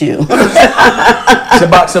 he's the Jew.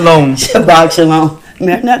 Shabbat Shalom. Shabbat Shalom.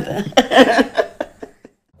 Maranatha.